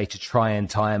course of the day to try and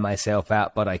tire myself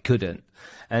out, but I couldn't.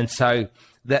 And so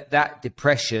that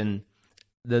depression,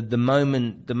 the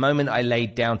moment I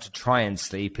laid down to try and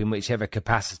sleep in whichever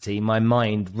capacity, my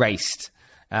mind raced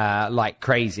like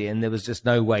crazy, and there was just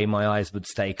no way my eyes would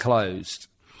stay closed.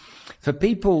 For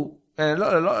people, a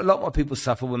lot more people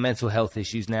suffer with mental health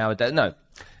issues nowadays. No,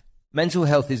 mental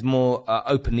health is more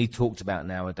openly talked about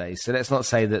nowadays. So let's not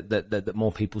say that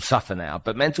more people suffer now,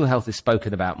 but mental health is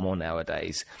spoken about more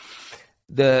nowadays.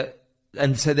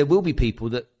 And so there will be people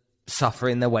that suffer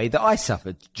in the way that I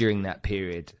suffered during that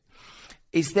period.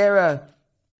 Is there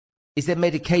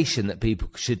medication that people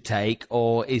should take,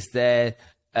 or is there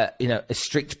a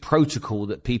strict protocol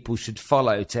that people should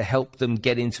follow to help them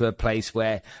get into a place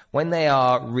where, when they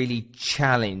are really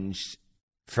challenged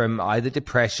from either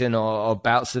depression or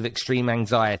bouts of extreme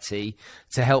anxiety,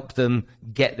 to help them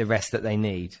get the rest that they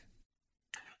need?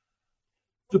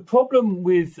 The problem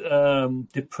with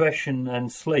depression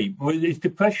and sleep is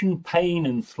depression, pain,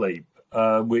 and sleep,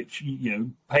 which,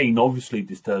 pain obviously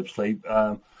disturbs sleep,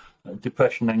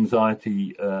 depression,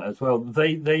 anxiety as well.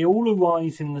 They all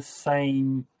arise in the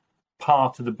same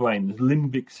part of the brain, the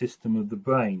limbic system of the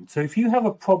brain. So if you have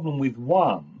a problem with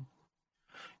one,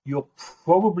 you're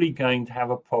probably going to have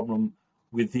a problem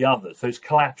with the other. So it's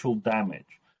collateral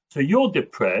damage. So you're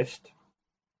depressed.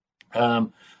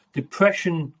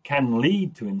 Depression can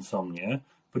lead to insomnia,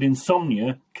 but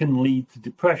insomnia can lead to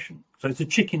depression. So it's a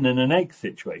chicken and an egg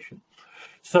situation.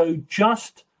 So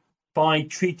just by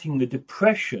treating the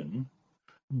depression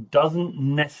doesn't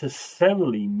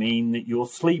necessarily mean that your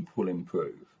sleep will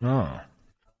improve. Oh.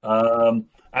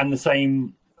 And the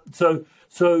same, so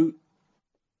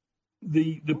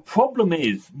the problem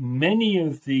is, many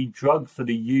of the drugs that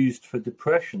are used for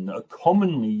depression, that are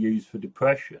commonly used for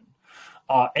depression,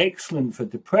 are excellent for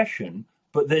depression,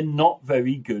 but they're not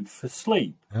very good for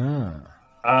sleep.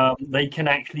 They can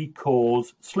actually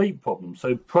cause sleep problems.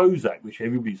 So Prozac, which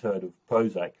everybody's heard of,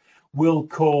 Prozac, will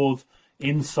cause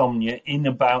insomnia in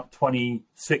about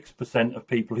 26% of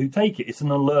people who take it. It's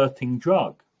an alerting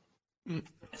drug.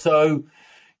 So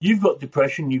you've got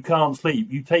depression, you can't sleep.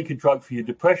 You take a drug for your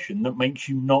depression that makes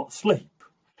you not sleep.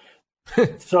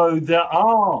 So there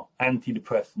are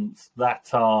antidepressants that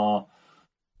are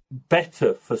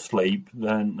better for sleep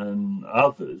than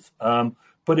others.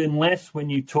 But unless, when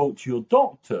you talk to your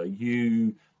doctor,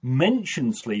 you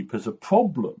mention sleep as a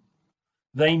problem,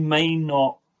 they may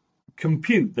not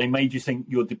compute. They may just think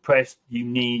you're depressed, you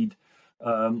need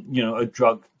a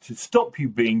drug to stop you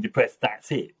being depressed,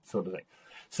 that's it, sort of thing.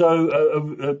 So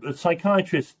a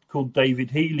psychiatrist called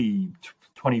David Healy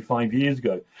 25 years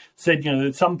ago said,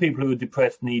 that some people who are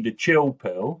depressed need a chill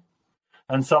pill,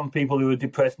 and some people who are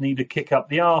depressed need a kick up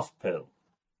the arse pill.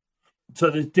 So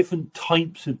there's different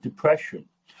types of depression.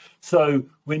 So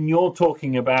when you're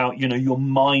talking about, your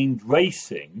mind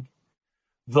racing,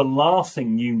 the last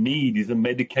thing you need is a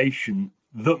medication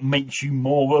that makes you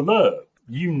more alert.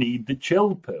 You need the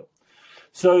chill pill.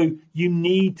 So you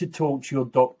need to talk to your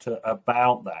doctor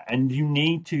about that, and you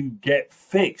need to get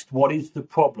fixed. What is the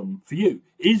problem for you?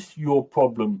 Is your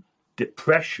problem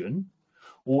depression,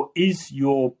 or is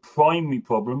your primary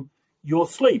problem your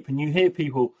sleep? And you hear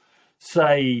people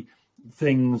say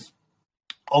things,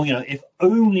 if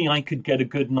only I could get a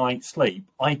good night's sleep,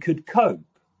 I could cope.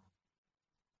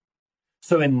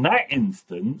 So in that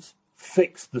instance,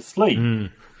 fix the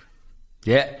sleep.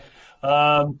 Yeah.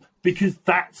 Because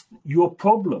that's your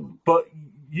problem. But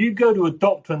you go to a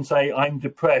doctor and say, I'm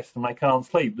depressed and I can't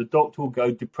sleep. The doctor will go,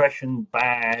 depression,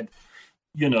 bad,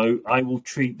 I will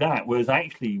treat that. Whereas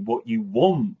actually what you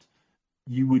want,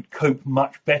 you would cope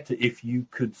much better if you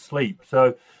could sleep.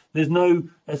 So there's no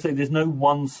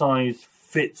one size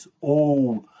fits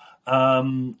all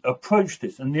approach to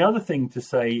this. And the other thing to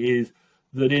say is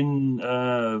that in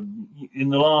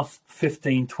the last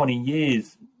 15, 20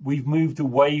 years, we've moved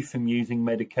away from using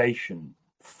medication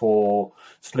for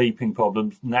sleeping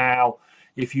problems. Now,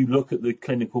 if you look at the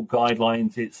clinical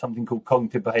guidelines, it's something called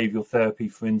cognitive behavioral therapy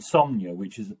for insomnia,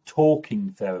 which is a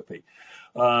talking therapy,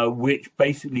 which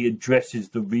basically addresses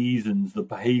the reasons, the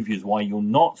behaviors why you're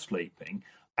not sleeping,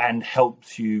 and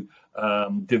helps you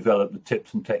develop the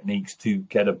tips and techniques to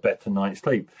get a better night's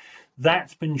sleep.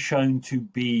 That's been shown to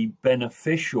be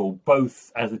beneficial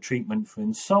both as a treatment for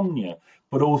insomnia,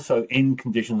 but also in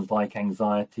conditions like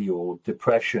anxiety or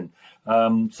depression.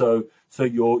 So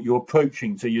you're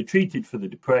approaching, so you're treated for the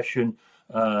depression,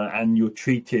 and you're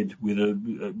treated with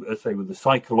a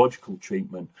psychological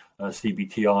treatment,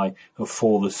 CBTI,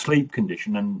 for the sleep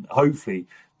condition, and hopefully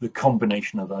the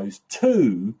combination of those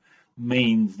two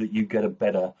means that you get a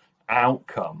better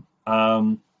outcome.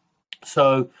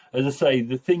 So, as I say,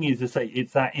 the thing is,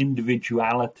 it's that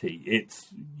individuality.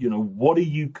 It's, what are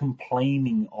you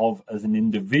complaining of as an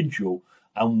individual,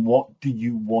 and what do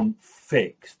you want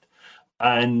fixed?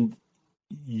 And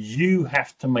you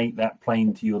have to make that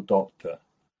plain to your doctor,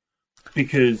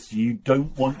 because you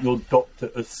don't want your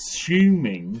doctor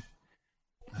assuming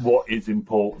what is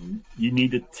important. You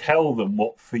need to tell them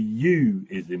what for you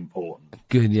is important.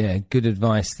 Good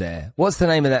advice there. What's the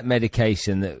name of that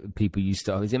medication that people used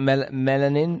to? Is it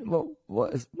melanin?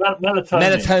 What is melatonin?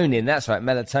 Melatonin. That's right,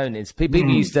 melatonin. People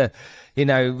used to,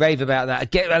 rave about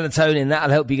that. Get melatonin. That'll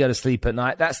help you go to sleep at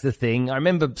night. That's the thing. I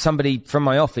remember somebody from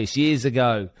my office years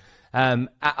ago. I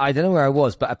don't know where I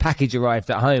was, but a package arrived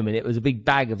at home, and it was a big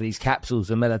bag of these capsules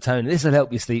of melatonin. This will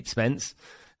help you sleep, Spence.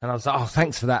 And I was like, oh,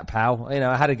 thanks for that, pal.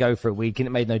 I had to go for a week, and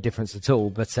it made no difference at all.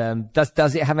 But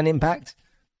does it have an impact?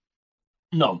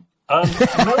 No.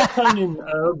 Melatonin.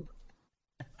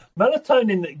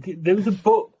 There was a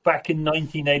book back in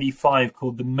 1985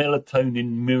 called The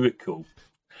Melatonin Miracle.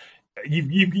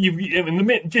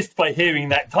 Just by hearing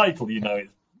that title, it's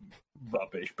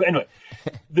rubbish. But anyway,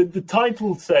 the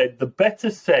title said the better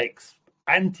sex,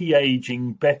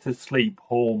 anti-aging, better sleep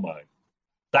hormone.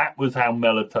 That was how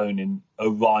melatonin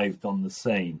arrived on the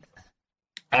scene.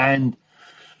 And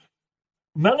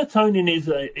melatonin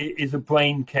is a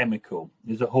brain chemical,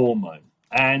 is a hormone,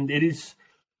 and it is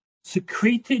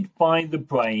secreted by the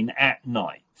brain at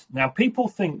night. Now, people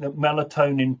think that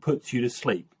melatonin puts you to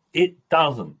sleep. It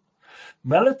doesn't.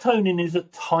 Melatonin is a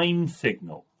time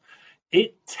signal.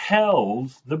 It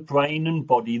tells the brain and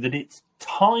body that it's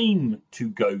time to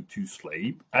go to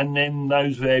sleep, and then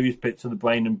those various bits of the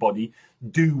brain and body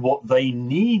do what they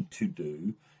need to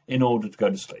do in order to go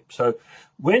to sleep. So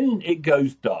when it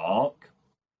goes dark,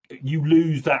 you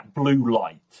lose that blue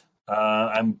light,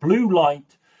 and blue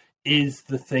light is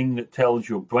the thing that tells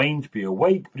your brain to be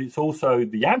awake, but it's also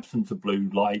the absence of blue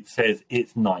light says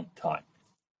it's nighttime.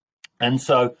 And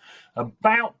so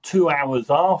about 2 hours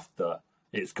after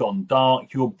it's gone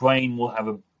dark, your brain will have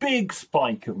a big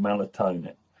spike of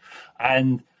melatonin,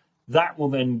 and that will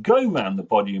then go around the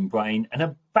body and brain, and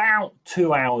about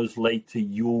 2 hours later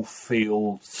you'll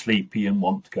feel sleepy and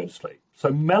want to go to sleep. So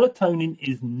melatonin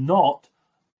is not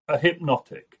a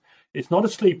hypnotic. It's not a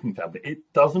sleeping tablet.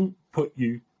 It doesn't put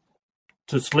you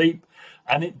to sleep,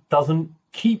 and it doesn't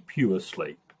keep you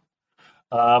asleep.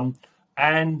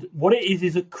 And what it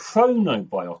is a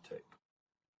chronobiotic.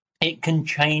 It can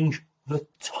change the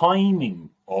timing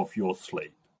of your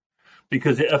sleep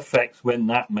because it affects when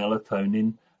that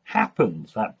melatonin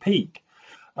happens, that peak.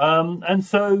 And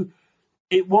so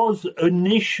it was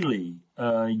initially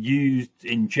used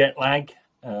in jet lag.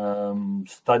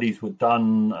 Studies were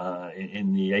done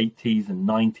in the 80s and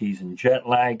 90s in jet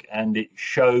lag, and it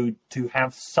showed to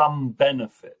have some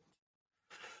benefit,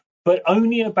 but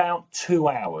only about 2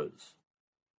 hours.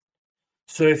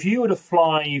 So if you were to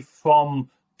fly from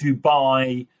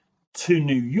Dubai to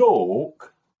New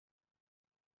York,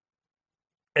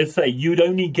 let's say you'd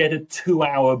only get a 2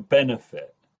 hour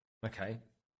benefit. Okay.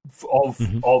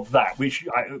 Of that, which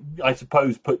I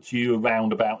suppose puts you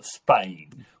around about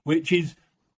Spain, which is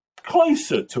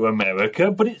closer to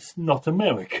America, but it's not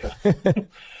America.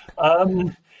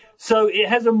 So it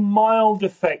has a mild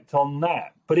effect on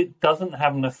that, but it doesn't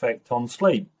have an effect on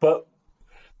sleep. But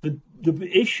the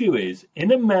issue is,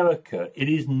 in America, it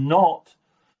is not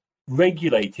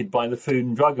regulated by the Food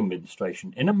and Drug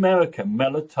Administration. In America,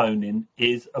 melatonin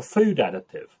is a food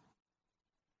additive.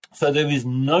 So there is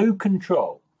no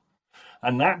control.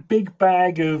 And that big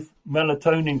bag of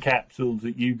melatonin capsules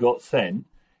that you got sent,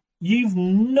 you've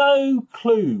no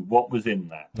clue what was in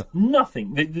that.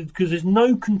 Nothing, because there's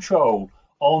no control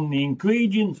on the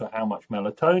ingredients or how much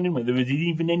melatonin, whether there is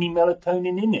even any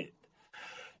melatonin in it.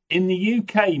 In the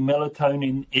UK,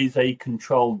 melatonin is a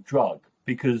controlled drug,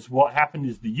 because what happened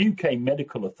is the UK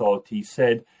medical authorities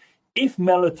said, if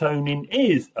melatonin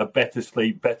is a better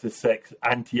sleep, better sex,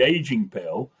 anti-aging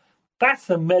pill, that's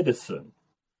a medicine.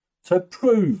 So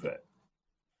prove it.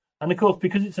 And of course,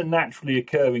 because it's a naturally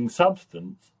occurring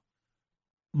substance,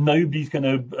 nobody's going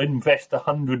to invest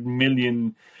 $100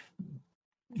 million,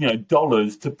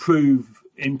 dollars to prove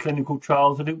in clinical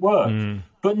trials that it works.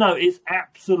 But no, it's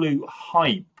absolute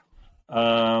hype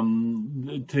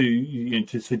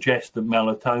to suggest that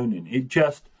melatonin. It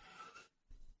just,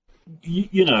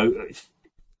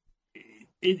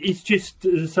 it's just,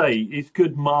 as I say, it's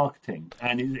good marketing,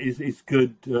 and it's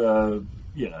good,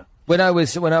 When I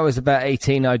was about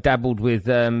 18, I dabbled with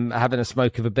having a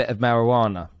smoke of a bit of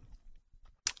marijuana,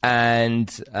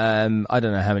 and I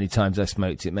don't know how many times I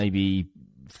smoked it, maybe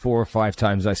 4 or 5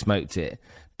 times I smoked it,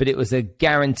 but it was a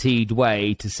guaranteed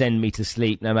way to send me to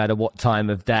sleep no matter what time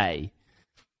of day.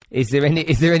 Is there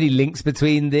any links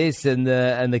between this and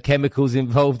the chemicals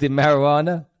involved in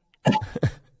marijuana?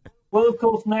 Well, of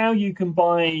course, now you can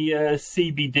buy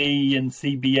CBD and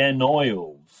CBN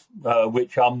oils,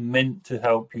 which are meant to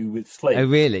help you with sleep. Oh,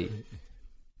 really?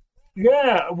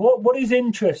 Yeah. What is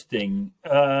interesting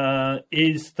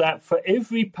is that for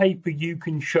every paper you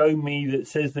can show me that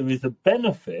says there is a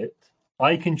benefit,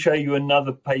 I can show you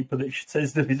another paper that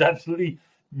says there is absolutely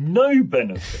no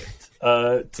benefit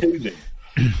to them.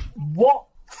 What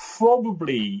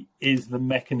probably is the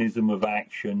mechanism of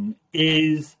action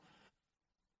is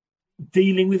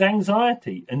dealing with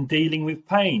anxiety and dealing with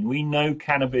pain. We know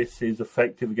cannabis is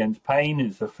effective against pain,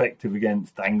 it's effective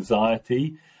against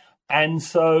anxiety. And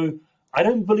so I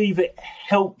don't believe it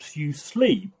helps you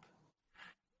sleep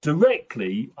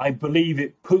directly. I believe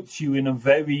it puts you in a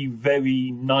very,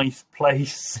 very nice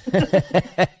place.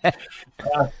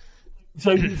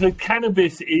 So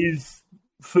cannabis is,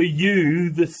 for you,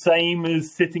 the same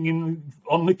as sitting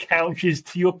on the couches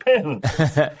to your parents.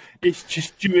 It's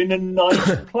just you're in a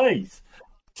nice place.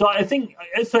 So I think,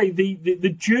 I say,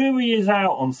 the jury is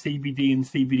out on CBD and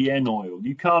CBN oil.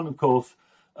 You can't, of course,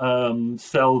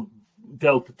 sell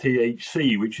delta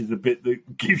THC, which is the bit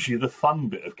that gives you the fun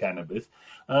bit of cannabis.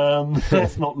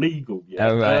 That's not legal yet.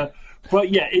 Oh, right. But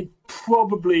yeah, it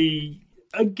probably,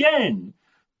 again,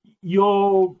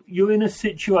 you're in a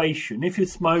situation, if you're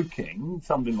smoking,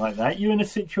 something like that, you're in a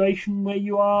situation where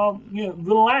you are,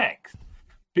 relaxed.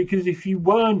 Because if you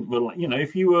weren't,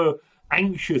 if you were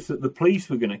anxious that the police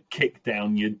were going to kick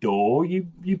down your door, you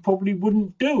probably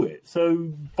wouldn't do it.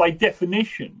 So by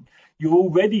definition, you're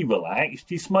already relaxed,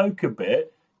 you smoke a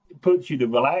bit, it puts you to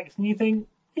relax, and you think,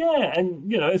 yeah,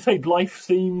 and, I say life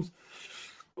seems,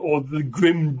 or the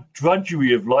grim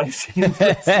drudgery of life seems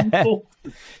simple.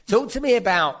 Talk to me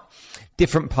about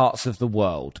different parts of the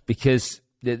world, because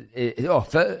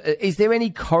is there any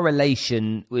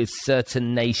correlation with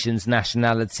certain nations,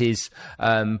 nationalities,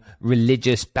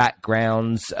 religious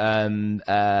backgrounds,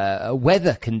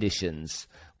 weather conditions,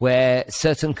 where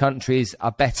certain countries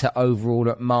are better overall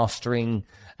at mastering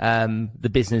the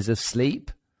business of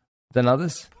sleep than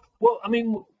others? Well, I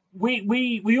mean,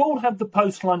 we all have the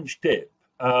post-lunch dip.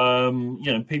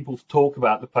 People talk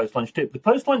about the post-lunch dip. The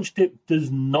post-lunch dip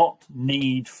does not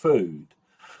need food.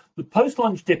 The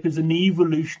post-lunch dip is an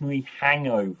evolutionary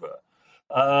hangover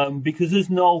because, as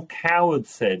Noel Coward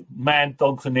said, mad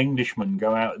dogs and Englishmen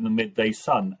go out in the midday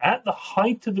sun. At the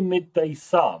height of the midday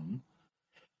sun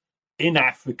in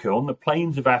Africa, on the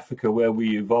plains of Africa where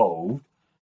we evolved,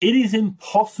 it is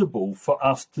impossible for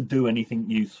us to do anything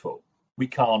useful. We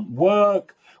can't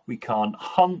work, we can't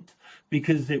hunt,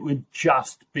 because it would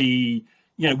just be,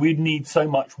 we'd need so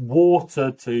much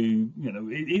water to,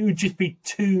 it would just be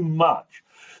too much.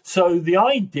 So the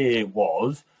idea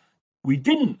was we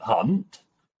didn't hunt,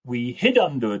 we hid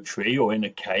under a tree or in a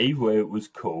cave where it was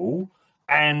cool,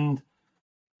 and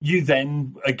you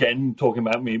then, again, talking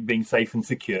about me being safe and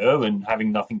secure and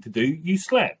having nothing to do, you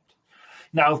slept.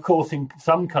 Now, of course, in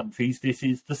some countries, this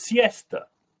is the siesta.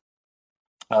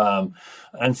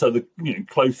 And so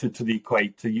closer to the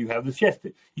equator, you have the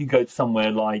siesta. You go to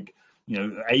somewhere like,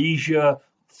 Asia,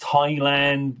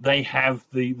 Thailand, they have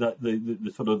the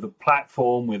sort of the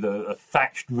platform with a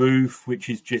thatched roof, which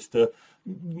is just a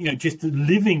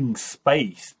living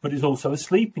space, but it's also a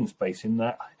sleeping space in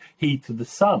that heat of the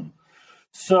sun.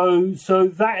 So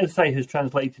that, as I say, has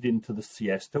translated into the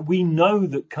siesta. We know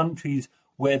that countries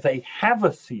where they have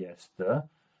a siesta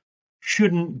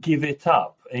shouldn't give it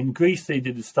up. In Greece, they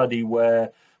did a study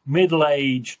where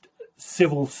middle-aged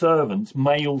civil servants,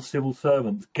 male civil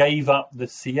servants, gave up the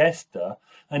siesta,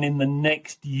 and in the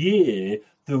next year,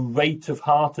 the rate of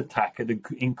heart attack had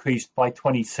increased by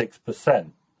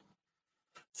 26%.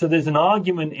 So there's an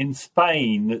argument in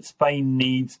Spain that Spain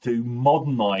needs to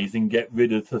modernize and get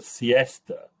rid of the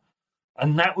siesta.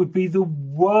 And that would be the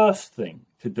worst thing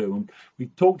to do. And we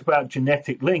talked about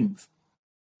genetic links.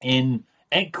 In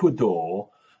Ecuador,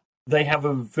 they have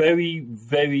a very,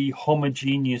 very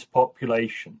homogeneous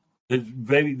population. There's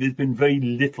been very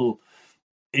little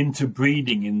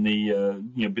interbreeding in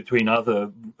the between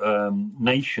other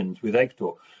nations with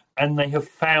Ecuador, and they have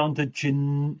found a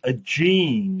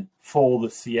gene for the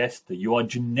siesta. You are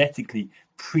genetically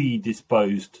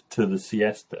predisposed to the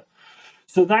siesta.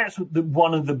 So that's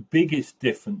one of the biggest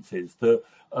differences, that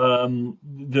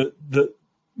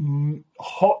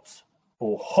hot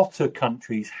or hotter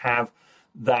countries have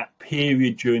that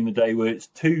period during the day where it's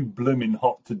too blooming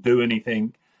hot to do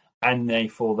anything, and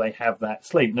therefore they have that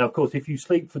sleep. Now, of course, if you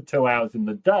sleep for 2 hours in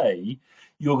the day,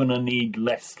 you're going to need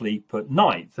less sleep at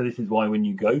night. So this is why when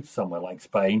you go to somewhere like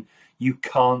Spain, you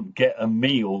can't get a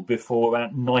meal before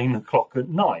about 9 o'clock at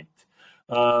night,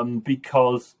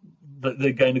 because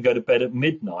they're going to go to bed at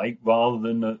midnight rather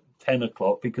than at 10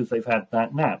 o'clock because they've had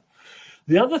that nap.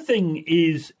 The other thing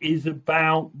is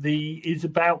about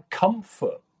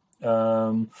comfort.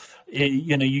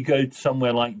 You go to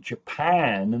somewhere like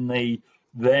Japan, and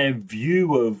their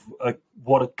view of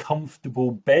what a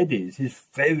comfortable bed is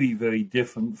very, very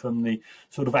different from the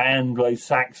sort of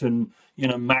Anglo-Saxon,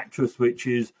 mattress, which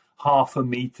is half a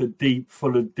meter deep,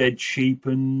 full of dead sheep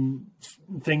and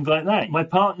things like that. My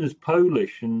partner's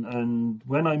Polish, and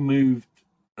when I moved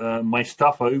my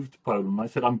stuff over to Poland, I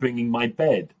said, I'm bringing my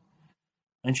bed.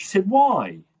 And she said,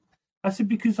 why? I said,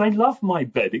 because I love my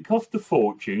bed. It costs a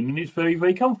fortune and it's very,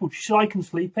 very comfortable. She said, I can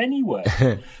sleep anywhere.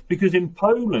 Because in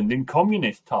Poland, in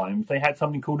communist times, they had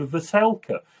something called a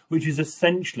weselka, which is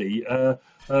essentially a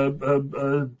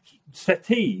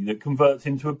settee that converts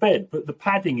into a bed. But the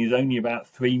padding is only about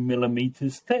 3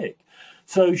 millimeters thick.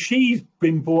 So she's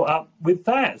been brought up with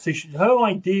that. So her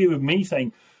idea of me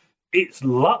saying, it's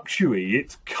luxury,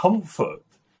 it's comfort,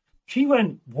 she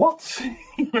went, what?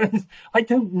 I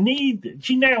don't need it.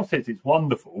 She now says it's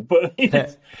wonderful, but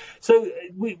so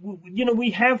we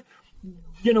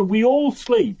all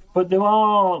sleep, but there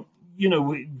are, we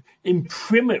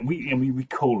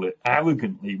call it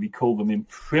arrogantly, we call them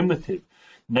primitive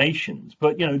nations,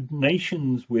 but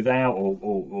nations without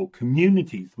or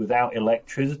communities without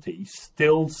electricity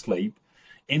still sleep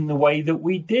in the way that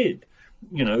we did.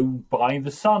 By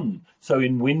the sun. So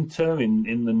in winter, in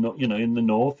the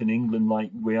north, in England,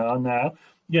 like we are now,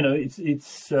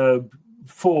 it's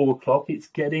 4 o'clock. It's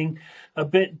getting a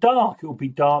bit dark. It will be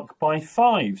dark by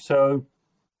 5. So,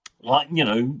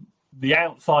 the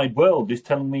outside world is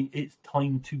telling me it's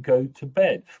time to go to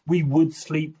bed. We would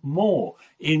sleep more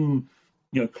in,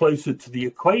 closer to the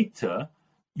equator.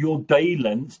 Your day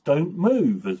lengths don't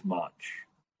move as much.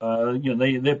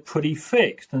 They're pretty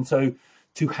fixed, and so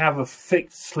to have a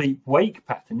fixed sleep-wake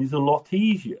pattern is a lot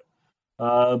easier.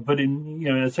 But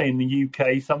say in the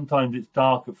UK, sometimes it's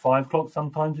dark at 5 o'clock,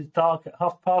 sometimes it's dark at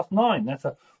 9:30. That's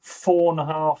a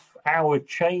 4.5-hour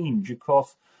change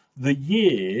across the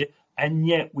year, and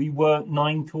yet we work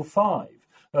 9 till 5.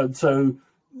 So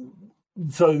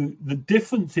the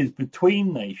differences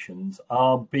between nations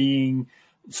are being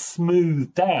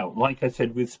smoothed out, like I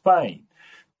said, with Spain.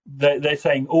 They're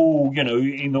saying,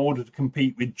 in order to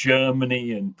compete with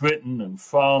Germany and Britain and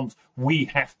France, we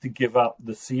have to give up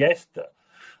the siesta.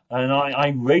 And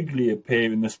I regularly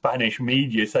appear in the Spanish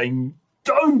media saying,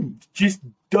 don't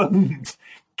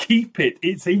keep it.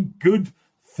 It's a good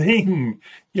thing.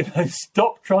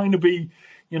 Stop trying to be,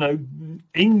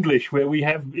 English, where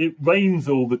it rains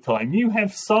all the time. You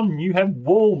have sun, you have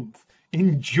warmth.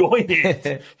 Enjoy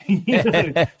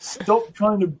it. Stop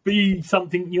trying to be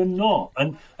something you're not.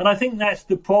 And I think that's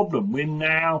the problem. We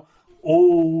now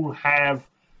all have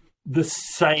the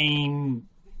same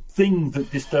things that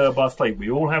disturb our sleep.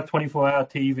 We all have 24-hour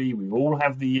TV. We all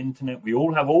have the internet. We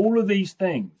all have all of these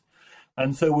things.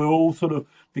 And so we're all sort of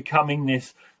becoming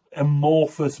this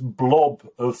amorphous blob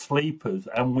of sleepers,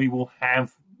 and we will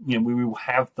have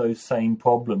those same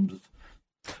problems.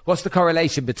 What's the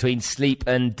correlation between sleep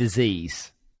and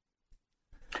disease?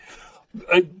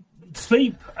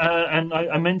 Sleep, and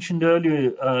I mentioned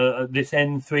earlier this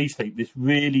N3 sleep, this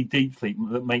really deep sleep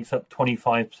that makes up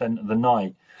 25% of the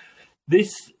night.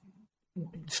 This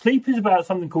sleep is about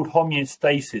something called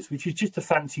homeostasis, which is just a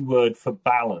fancy word for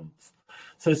balance.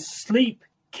 So sleep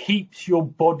keeps your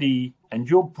body and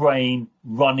your brain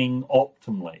running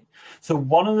optimally. So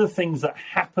one of the things that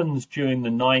happens during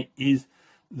the night is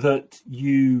that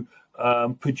you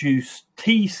produce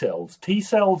T cells. T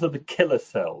cells are the killer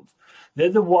cells. They're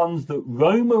the ones that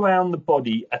roam around the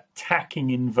body attacking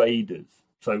invaders,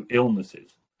 so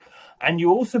illnesses. And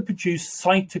you also produce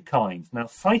cytokines. Now,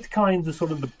 cytokines are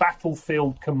sort of the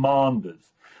battlefield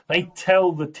commanders. They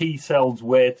tell the T cells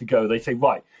where to go. They say,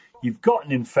 right, you've got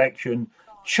an infection,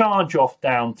 charge off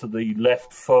down to the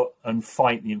left foot and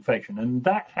fight the infection. And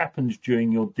that happens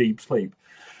during your deep sleep.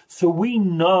 So we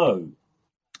know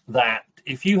that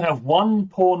if you have one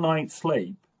poor night's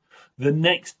sleep, the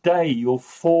next day you're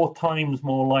 4 times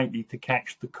more likely to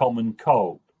catch the common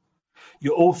cold.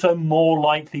 You're also more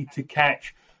likely to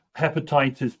catch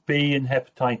hepatitis B and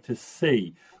hepatitis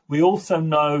C. We also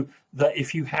know that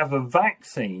if you have a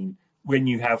vaccine when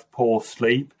you have poor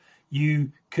sleep,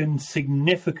 you can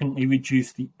significantly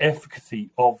reduce the efficacy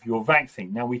of your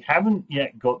vaccine. Now, we haven't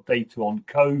yet got data on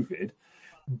COVID,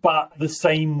 but the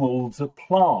same rules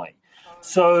apply.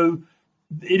 So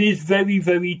it is very,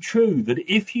 very true that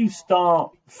if you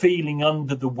start feeling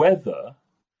under the weather,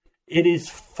 it is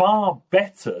far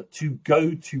better to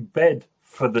go to bed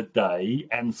for the day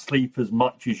and sleep as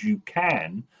much as you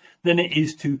can than it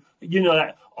is to,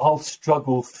 I'll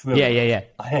struggle through. Yeah.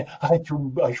 I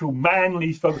shall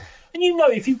manly struggle. And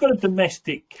if you've got a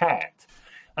domestic cat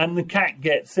and the cat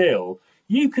gets ill,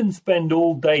 you can spend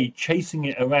all day chasing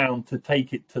it around to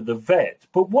take it to the vet.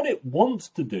 But what it wants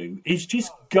to do is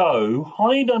just go,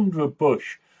 hide under a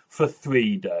bush for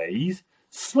 3 days,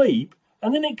 sleep,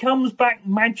 and then it comes back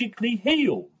magically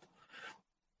healed.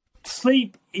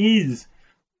 Sleep is,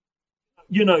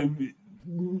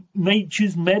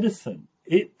 nature's medicine.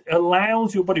 It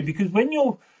allows your body, because when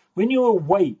you're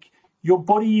awake, your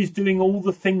body is doing all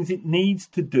the things it needs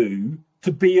to do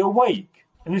to be awake.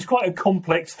 And it's quite a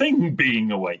complex thing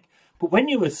being awake. But when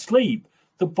you're asleep,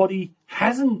 the body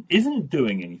isn't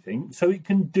doing anything, so it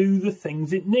can do the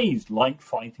things it needs, like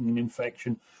fighting an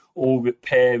infection or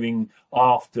repairing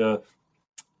after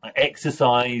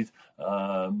exercise.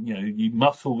 Your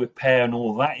muscle repair and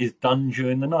all that is done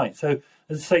during the night. So,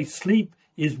 as I say, sleep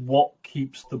is what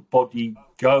keeps the body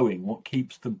going, what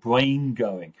keeps the brain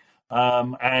going.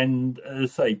 And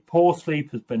as I say, poor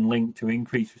sleep has been linked to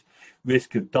increased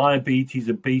risk of diabetes,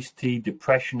 obesity,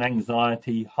 depression,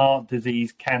 anxiety, heart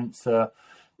disease, cancer.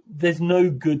 There's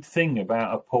no good thing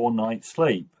about a poor night's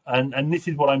sleep. And this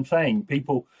is what I'm saying.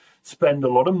 People spend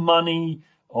a lot of money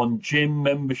on gym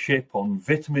membership, on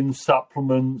vitamin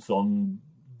supplements, on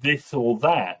this or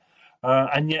that.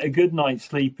 And yet a good night's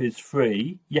sleep is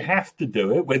free. You have to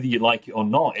do it, whether you like it or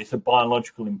not. It's a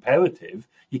biological imperative.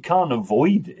 You can't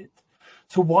avoid it.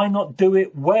 So why not do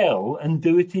it well and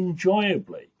do it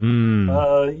enjoyably?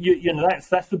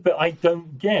 That's the bit I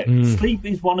don't get. Sleep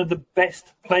is one of the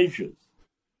best pleasures.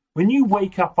 When you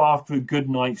wake up after a good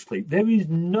night's sleep, there is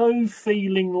no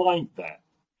feeling like that.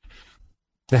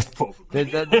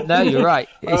 No, you're right.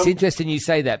 It's interesting you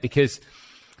say that, because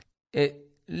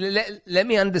let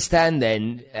me understand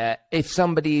then, if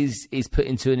somebody is put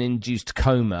into an induced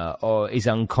coma or is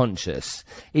unconscious,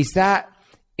 is that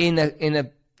in a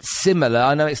similar,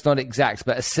 I know it's not exact,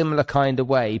 but a similar kind of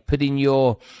way, putting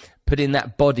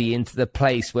that body into the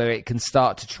place where it can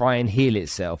start to try and heal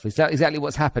itself? Is that exactly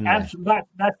what's happened there?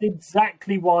 That's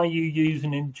exactly why you use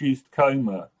an induced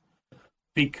coma.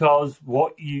 Because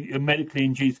a medically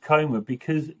induced coma,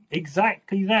 because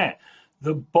exactly that,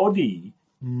 the body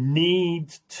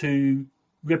needs to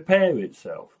repair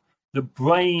itself. The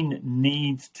brain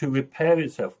needs to repair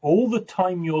itself. All the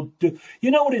time you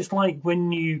know what it's like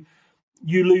when you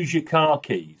lose your car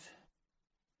keys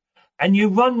and you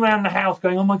run around the house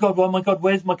going, oh my God,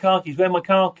 where's my car keys? Where are my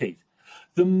car keys?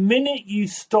 The minute you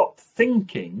stop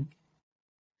thinking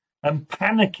and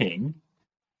panicking,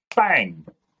 bang.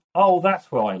 Oh, that's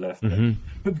where I left it.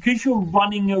 But because you're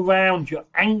running around, you're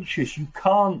anxious, you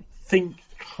can't think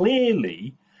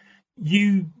clearly,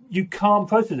 you can't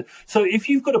process it. So if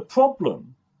you've got a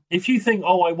problem, if you think,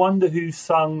 oh, I wonder who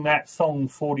sung that song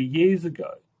 40 years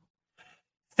ago,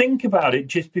 think about it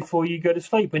just before you go to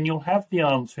sleep and you'll have the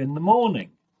answer in the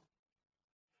morning.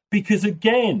 Because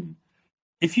again,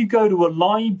 if you go to a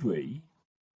library,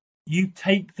 you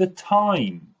take the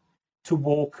time to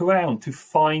walk around, to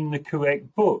find the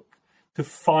correct book, to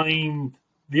find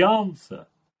the answer.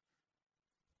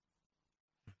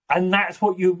 And that's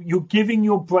what you're giving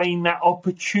your brain, that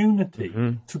opportunity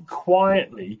to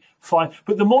quietly find.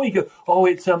 But the more you go,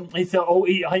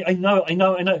 I know.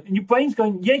 And your brain's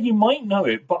going, yeah, you might know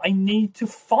it, but I need to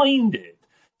find it.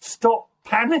 Stop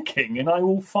panicking and I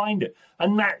will find it.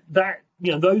 And that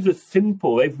those are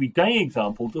simple, everyday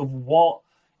examples of what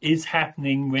is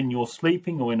happening when you're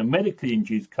sleeping or in a medically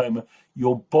induced coma.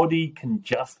 Your body can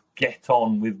just get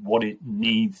on with what it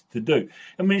needs to do.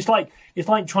 I mean, it's like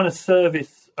trying to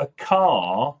service a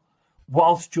car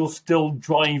whilst you're still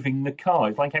driving the car.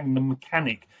 It's like having the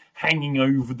mechanic hanging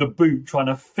over the boot trying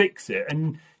to fix it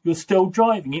and you're still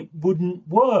driving. It wouldn't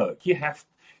work. You have,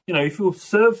 if you're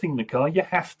servicing the car, you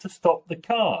have to stop the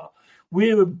car.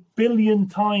 We're 1 billion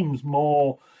times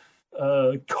more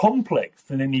complex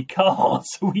than any car,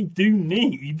 so we do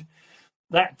need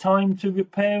that time to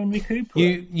repair and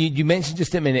recuperate. You mentioned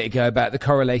just a minute ago about the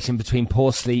correlation between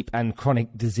poor sleep and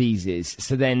chronic diseases.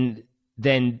 So then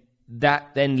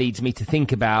that leads me to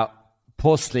think about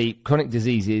poor sleep, chronic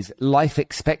diseases. Life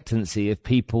expectancy of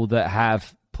people that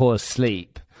have poor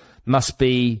sleep must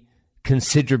be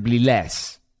considerably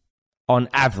less on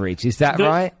average. Is that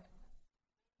right?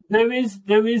 There is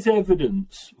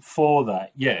evidence for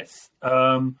that, yes.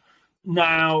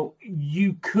 Now,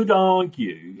 you could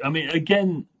argue, I mean,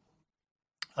 again,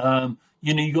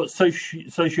 you've got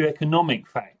socioeconomic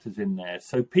factors in there.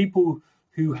 So people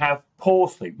who have poor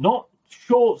sleep, not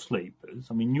short sleepers,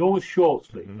 I mean, you're a short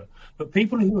sleeper, but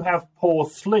people who have poor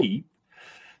sleep,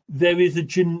 there is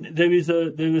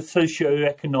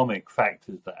socioeconomic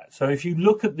factors there. So if you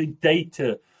look at the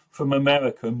data from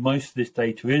America, and most of this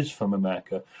data is from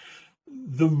America,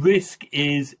 the risk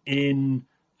is in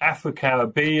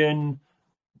Afro-Caribbean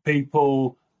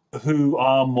people who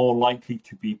are more likely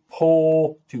to be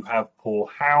poor, to have poor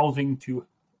housing, to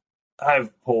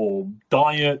have poor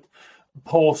diet.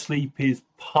 Poor sleep is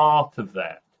part of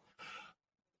that.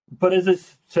 But as I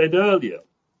said earlier,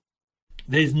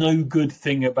 there's no good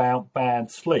thing about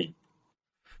bad sleep.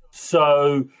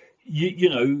 So,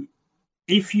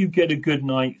 if you get a good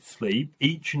night's sleep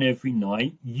each and every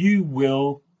night, you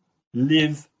will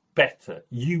live better.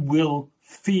 You will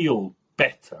feel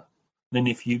better than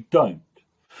if you don't.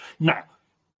 Now,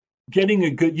 getting a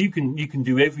good, you can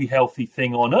do every healthy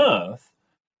thing on earth,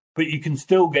 but you can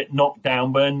still get knocked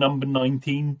down by a number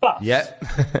 19 bus. Yeah.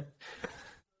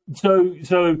 So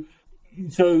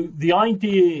the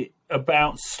idea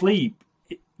about sleep,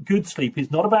 good sleep,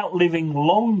 is not about living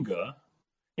longer.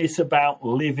 It's about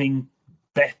living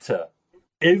better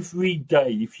every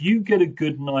day. If you get a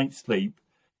good night's sleep,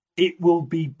 it will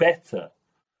be better.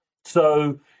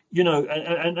 So,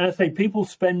 and I say people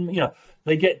spend,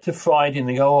 they get to Friday and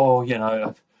they go,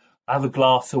 I have a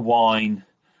glass of wine,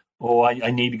 or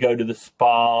I need to go to the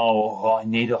spa, or I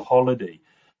need a holiday.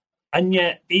 And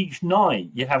yet each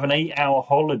night you have an 8-hour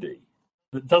holiday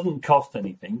that doesn't cost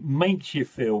anything, makes you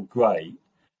feel great.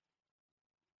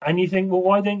 And you think, well,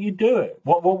 why don't you do it?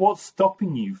 What's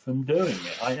stopping you from doing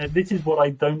it? This is what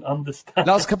I don't understand.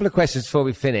 Last couple of questions before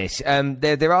we finish.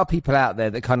 There are people out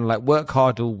there that kind of like work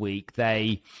hard all week.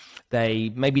 They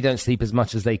maybe don't sleep as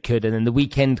much as they could, and then the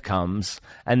weekend comes,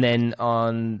 and then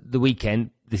on the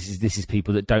weekend, this is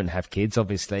people that don't have kids,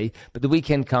 obviously, but the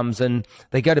weekend comes and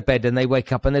they go to bed and they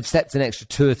wake up and they've slept an extra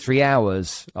 2 or 3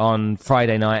 hours on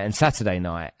Friday night and Saturday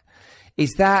night.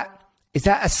 Is that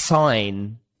a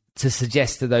sign to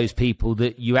suggest to those people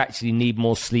that you actually need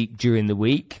more sleep during the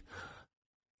week?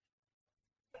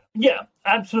 Yeah,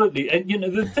 absolutely.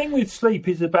 And the thing with sleep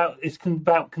is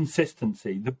about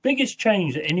consistency. The biggest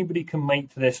change that anybody can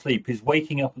make to their sleep is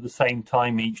waking up at the same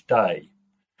time each day,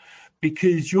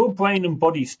 because your brain and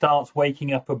body starts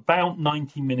waking up about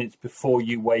 90 minutes before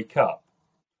you wake up.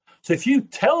 So if you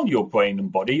tell your brain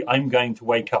and body, I'm going to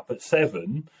wake up at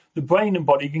 7, the brain and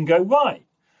body can go, right,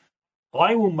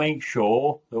 I will make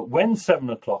sure that when 7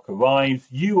 o'clock arrives,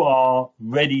 you are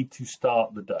ready to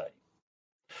start the day.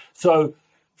 So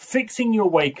fixing your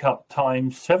wake-up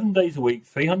time 7 days a week,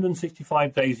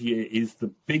 365 days a year is the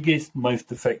biggest,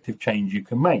 most effective change you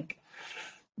can make.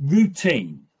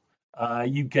 Routine,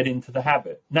 you get into the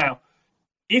habit. Now,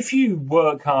 if you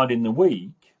work hard in the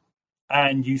week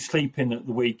and you sleep in at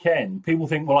the weekend, people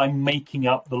think, well, I'm making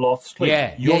up the lost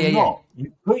sleep. You're not.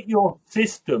 You put your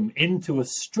system into a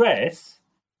stress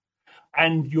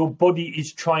and your body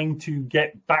is trying to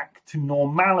get back to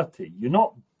normality. You're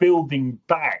not building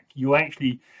back.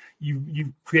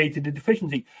 You've created a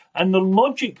deficiency. And the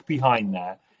logic behind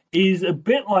that is a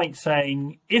bit like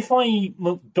saying, if I eat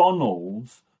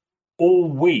McDonald's all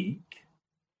week,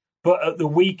 but at the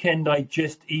weekend I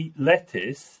just eat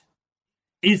lettuce,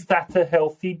 is that a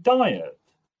healthy diet?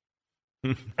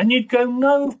 And you'd go,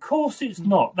 no, of course it's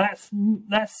not. That's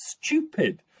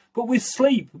stupid. But with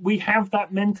sleep, we have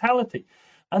that mentality.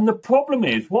 And the problem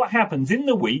is, what happens in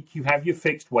the week, you have your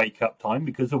fixed wake-up time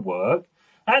because of work.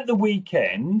 At the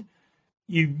weekend,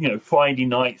 Friday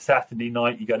night, Saturday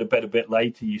night, you go to bed a bit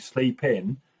later, you sleep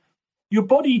in. Your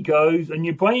body goes and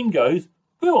your brain goes,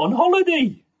 we're on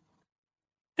holiday.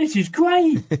 This is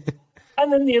great.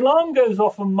 And then the alarm goes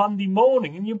off on Monday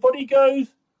morning and your body goes,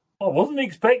 I wasn't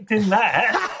expecting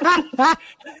that.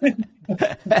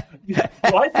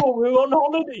 I thought we were on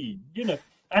holiday,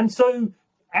 And so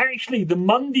actually the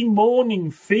Monday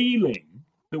morning feeling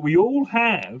that we all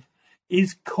have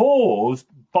is caused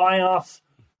by us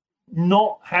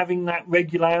not having that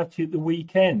regularity at the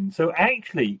weekend. So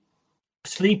actually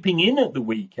sleeping in at the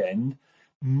weekend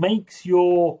makes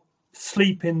your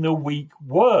sleep in the week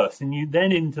worse, and you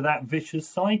then into that vicious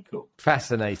cycle.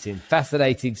 Fascinating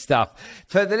stuff.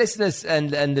 For the listeners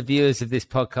and the viewers of this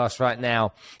podcast right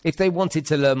now, if they wanted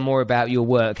to learn more about your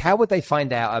work, how would they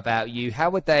find out about you? How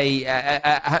would they,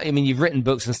 I mean, you've written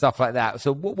books and stuff like that.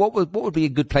 So what would be a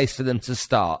good place for them to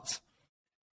start?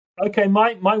 Okay,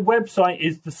 my website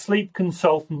is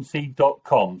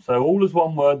thesleepconsultancy.com. So all is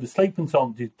one word,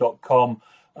 thesleepconsultancy.com.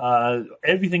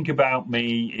 Everything about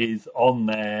me is on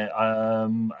there,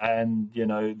 and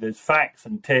there's facts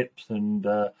and tips, and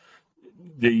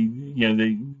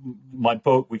my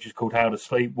book, which is called How to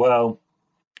Sleep Well,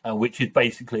 which is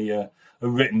basically a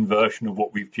written version of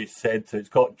what we've just said. So it's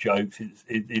got jokes,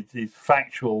 it's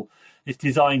factual, it's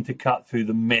designed to cut through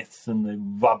the myths and the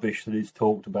rubbish that is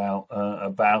talked about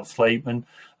sleep, and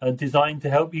designed to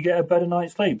help you get a better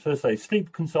night's sleep. So I say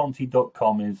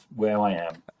sleepconsultancy.com is where I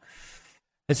am.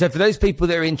 And so for those people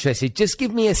that are interested, just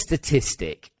give me a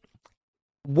statistic.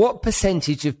 What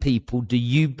percentage of people do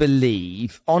you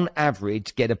believe, on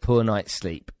average, get a poor night's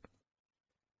sleep?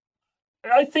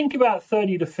 I think about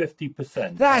 30 to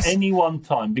 50% at any one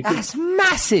time. Because that's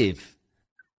massive.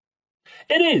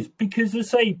 It is, because,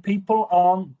 as I say, people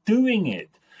aren't doing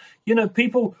it.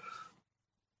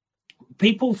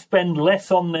 People spend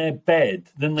less on their bed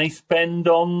than they spend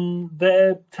on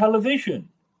their television.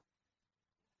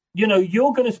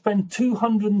 You're going to spend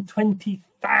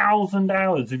 220,000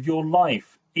 hours of your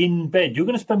life in bed. You're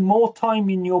going to spend more time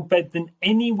in your bed than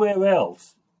anywhere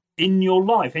else in your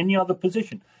life, any other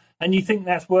position. And you think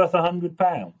that's worth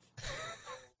 £100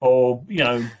 or,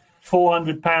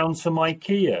 £400 from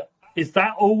IKEA. Is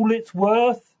that all it's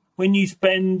worth when you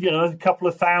spend, a couple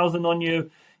of thousand on your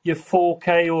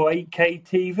 4K or 8K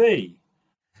TV?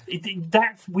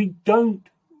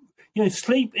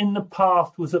 Sleep in the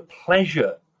past was a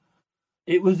pleasure.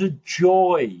 It was a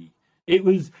joy. It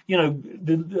was, the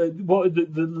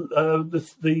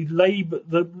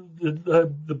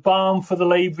balm for the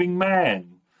labouring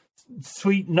man,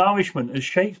 sweet nourishment, as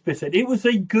Shakespeare said. It was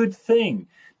a good thing.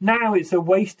 Now it's a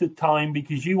waste of time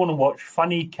because you want to watch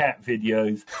funny cat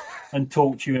videos and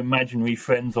talk to your imaginary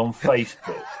friends on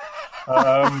Facebook.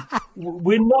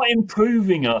 We're not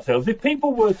improving ourselves. If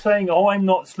people were saying, "Oh, I'm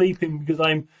not sleeping because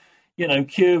I'm,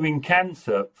 curing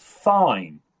cancer,"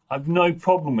 fine. I've no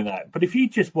problem with that. But if you're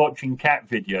just watching cat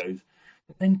videos,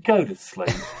 then go to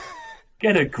sleep.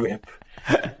 Get a grip.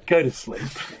 Go to sleep.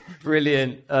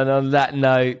 Brilliant. And on that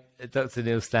note, Dr.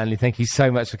 Neil Stanley, thank you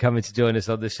so much for coming to join us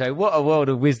on the show. What a world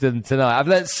of wisdom tonight. I've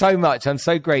learned so much. I'm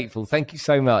so grateful. Thank you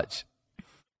so much.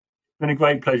 It's been a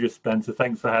great pleasure, Spencer.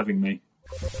 Thanks for having me.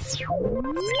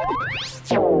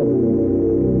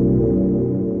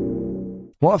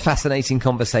 What a fascinating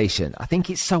conversation. I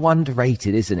think it's so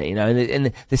underrated, isn't it?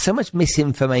 And there's so much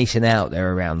misinformation out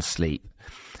there around sleep.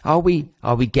 Are we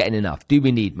getting enough? Do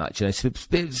we need much?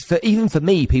 Even for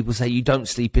me, people say you don't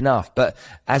sleep enough. But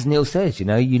as Neil says, you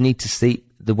need to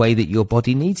sleep the way that your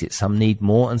body needs it. Some need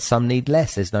more and some need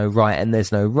less. There's no right and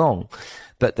there's no wrong.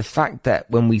 But the fact that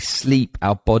when we sleep,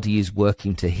 our body is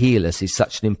working to heal us is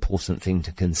such an important thing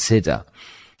to consider.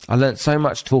 I learned so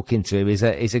much talking to him.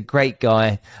 He's a great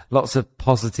guy, lots of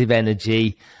positive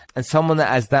energy, and someone that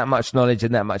has that much knowledge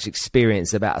and that much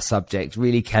experience about a subject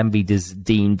really can be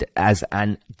deemed as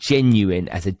a genuine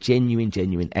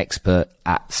expert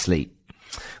at sleep.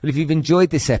 Well, if you've enjoyed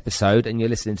this episode and you're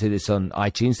listening to this on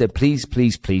iTunes, then please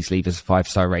leave us a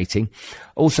 5-star rating.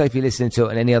 Also, if you're listening to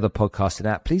it on any other podcasting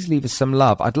app, please leave us some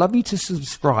love. I'd love you to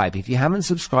subscribe. If you haven't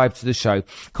subscribed to the show, it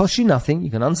costs you nothing. You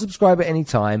can unsubscribe at any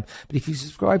time. But if you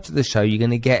subscribe to the show, you're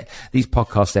going to get these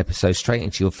podcast episodes straight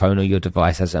into your phone or your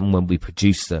device as and when we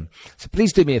produce them. So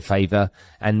please do me a favor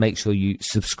and make sure you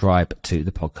subscribe to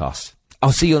the podcast.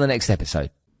 I'll see you on the next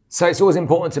episode. So it's always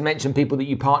important to mention people that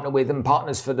you partner with, and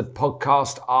partners for the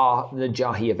podcast are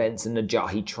Najahi Events and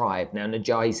Najahi Tribe. Now,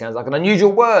 Najahi sounds like an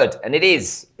unusual word, and it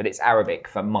is, but it's Arabic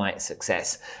for my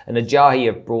success. And Najahi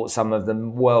have brought some of the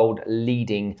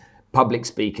world-leading public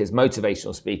speakers,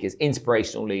 motivational speakers,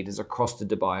 inspirational leaders across to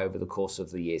Dubai over the course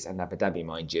of the years, and Abu Dhabi,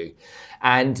 mind you.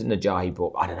 And Najahi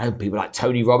brought, people like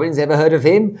Tony Robbins, ever heard of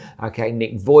him? Okay,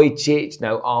 Nick Vujicic,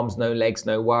 No Arms, No Legs,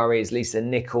 No Worries, Lisa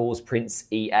Nichols, Prince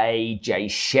EA, Jay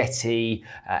Shetty,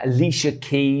 Alicia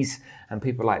Keys, and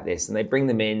people like this. And they bring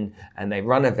them in and they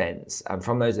run events. And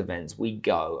from those events, we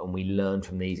go and we learn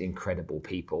from these incredible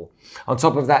people. On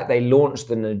top of that, they launched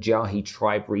the Najahi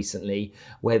Tribe recently,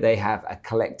 where they have a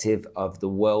collective of the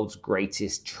world's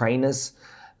greatest trainers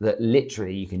that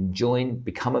literally you can join,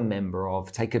 become a member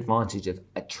of, take advantage of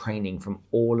a training from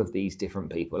all of these different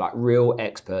people, like real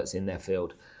experts in their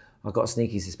field. I've got a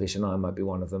sneaky suspicion I might be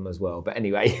one of them as well. But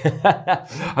anyway,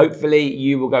 hopefully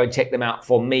you will go and check them out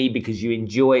for me because you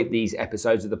enjoy these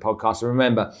episodes of the podcast. And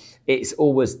remember, it's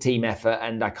always team effort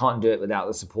and I can't do it without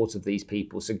the support of these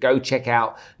people. So go check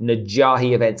out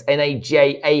Najahi Events,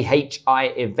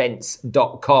 NAJAHI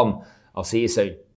events.com. I'll see you soon.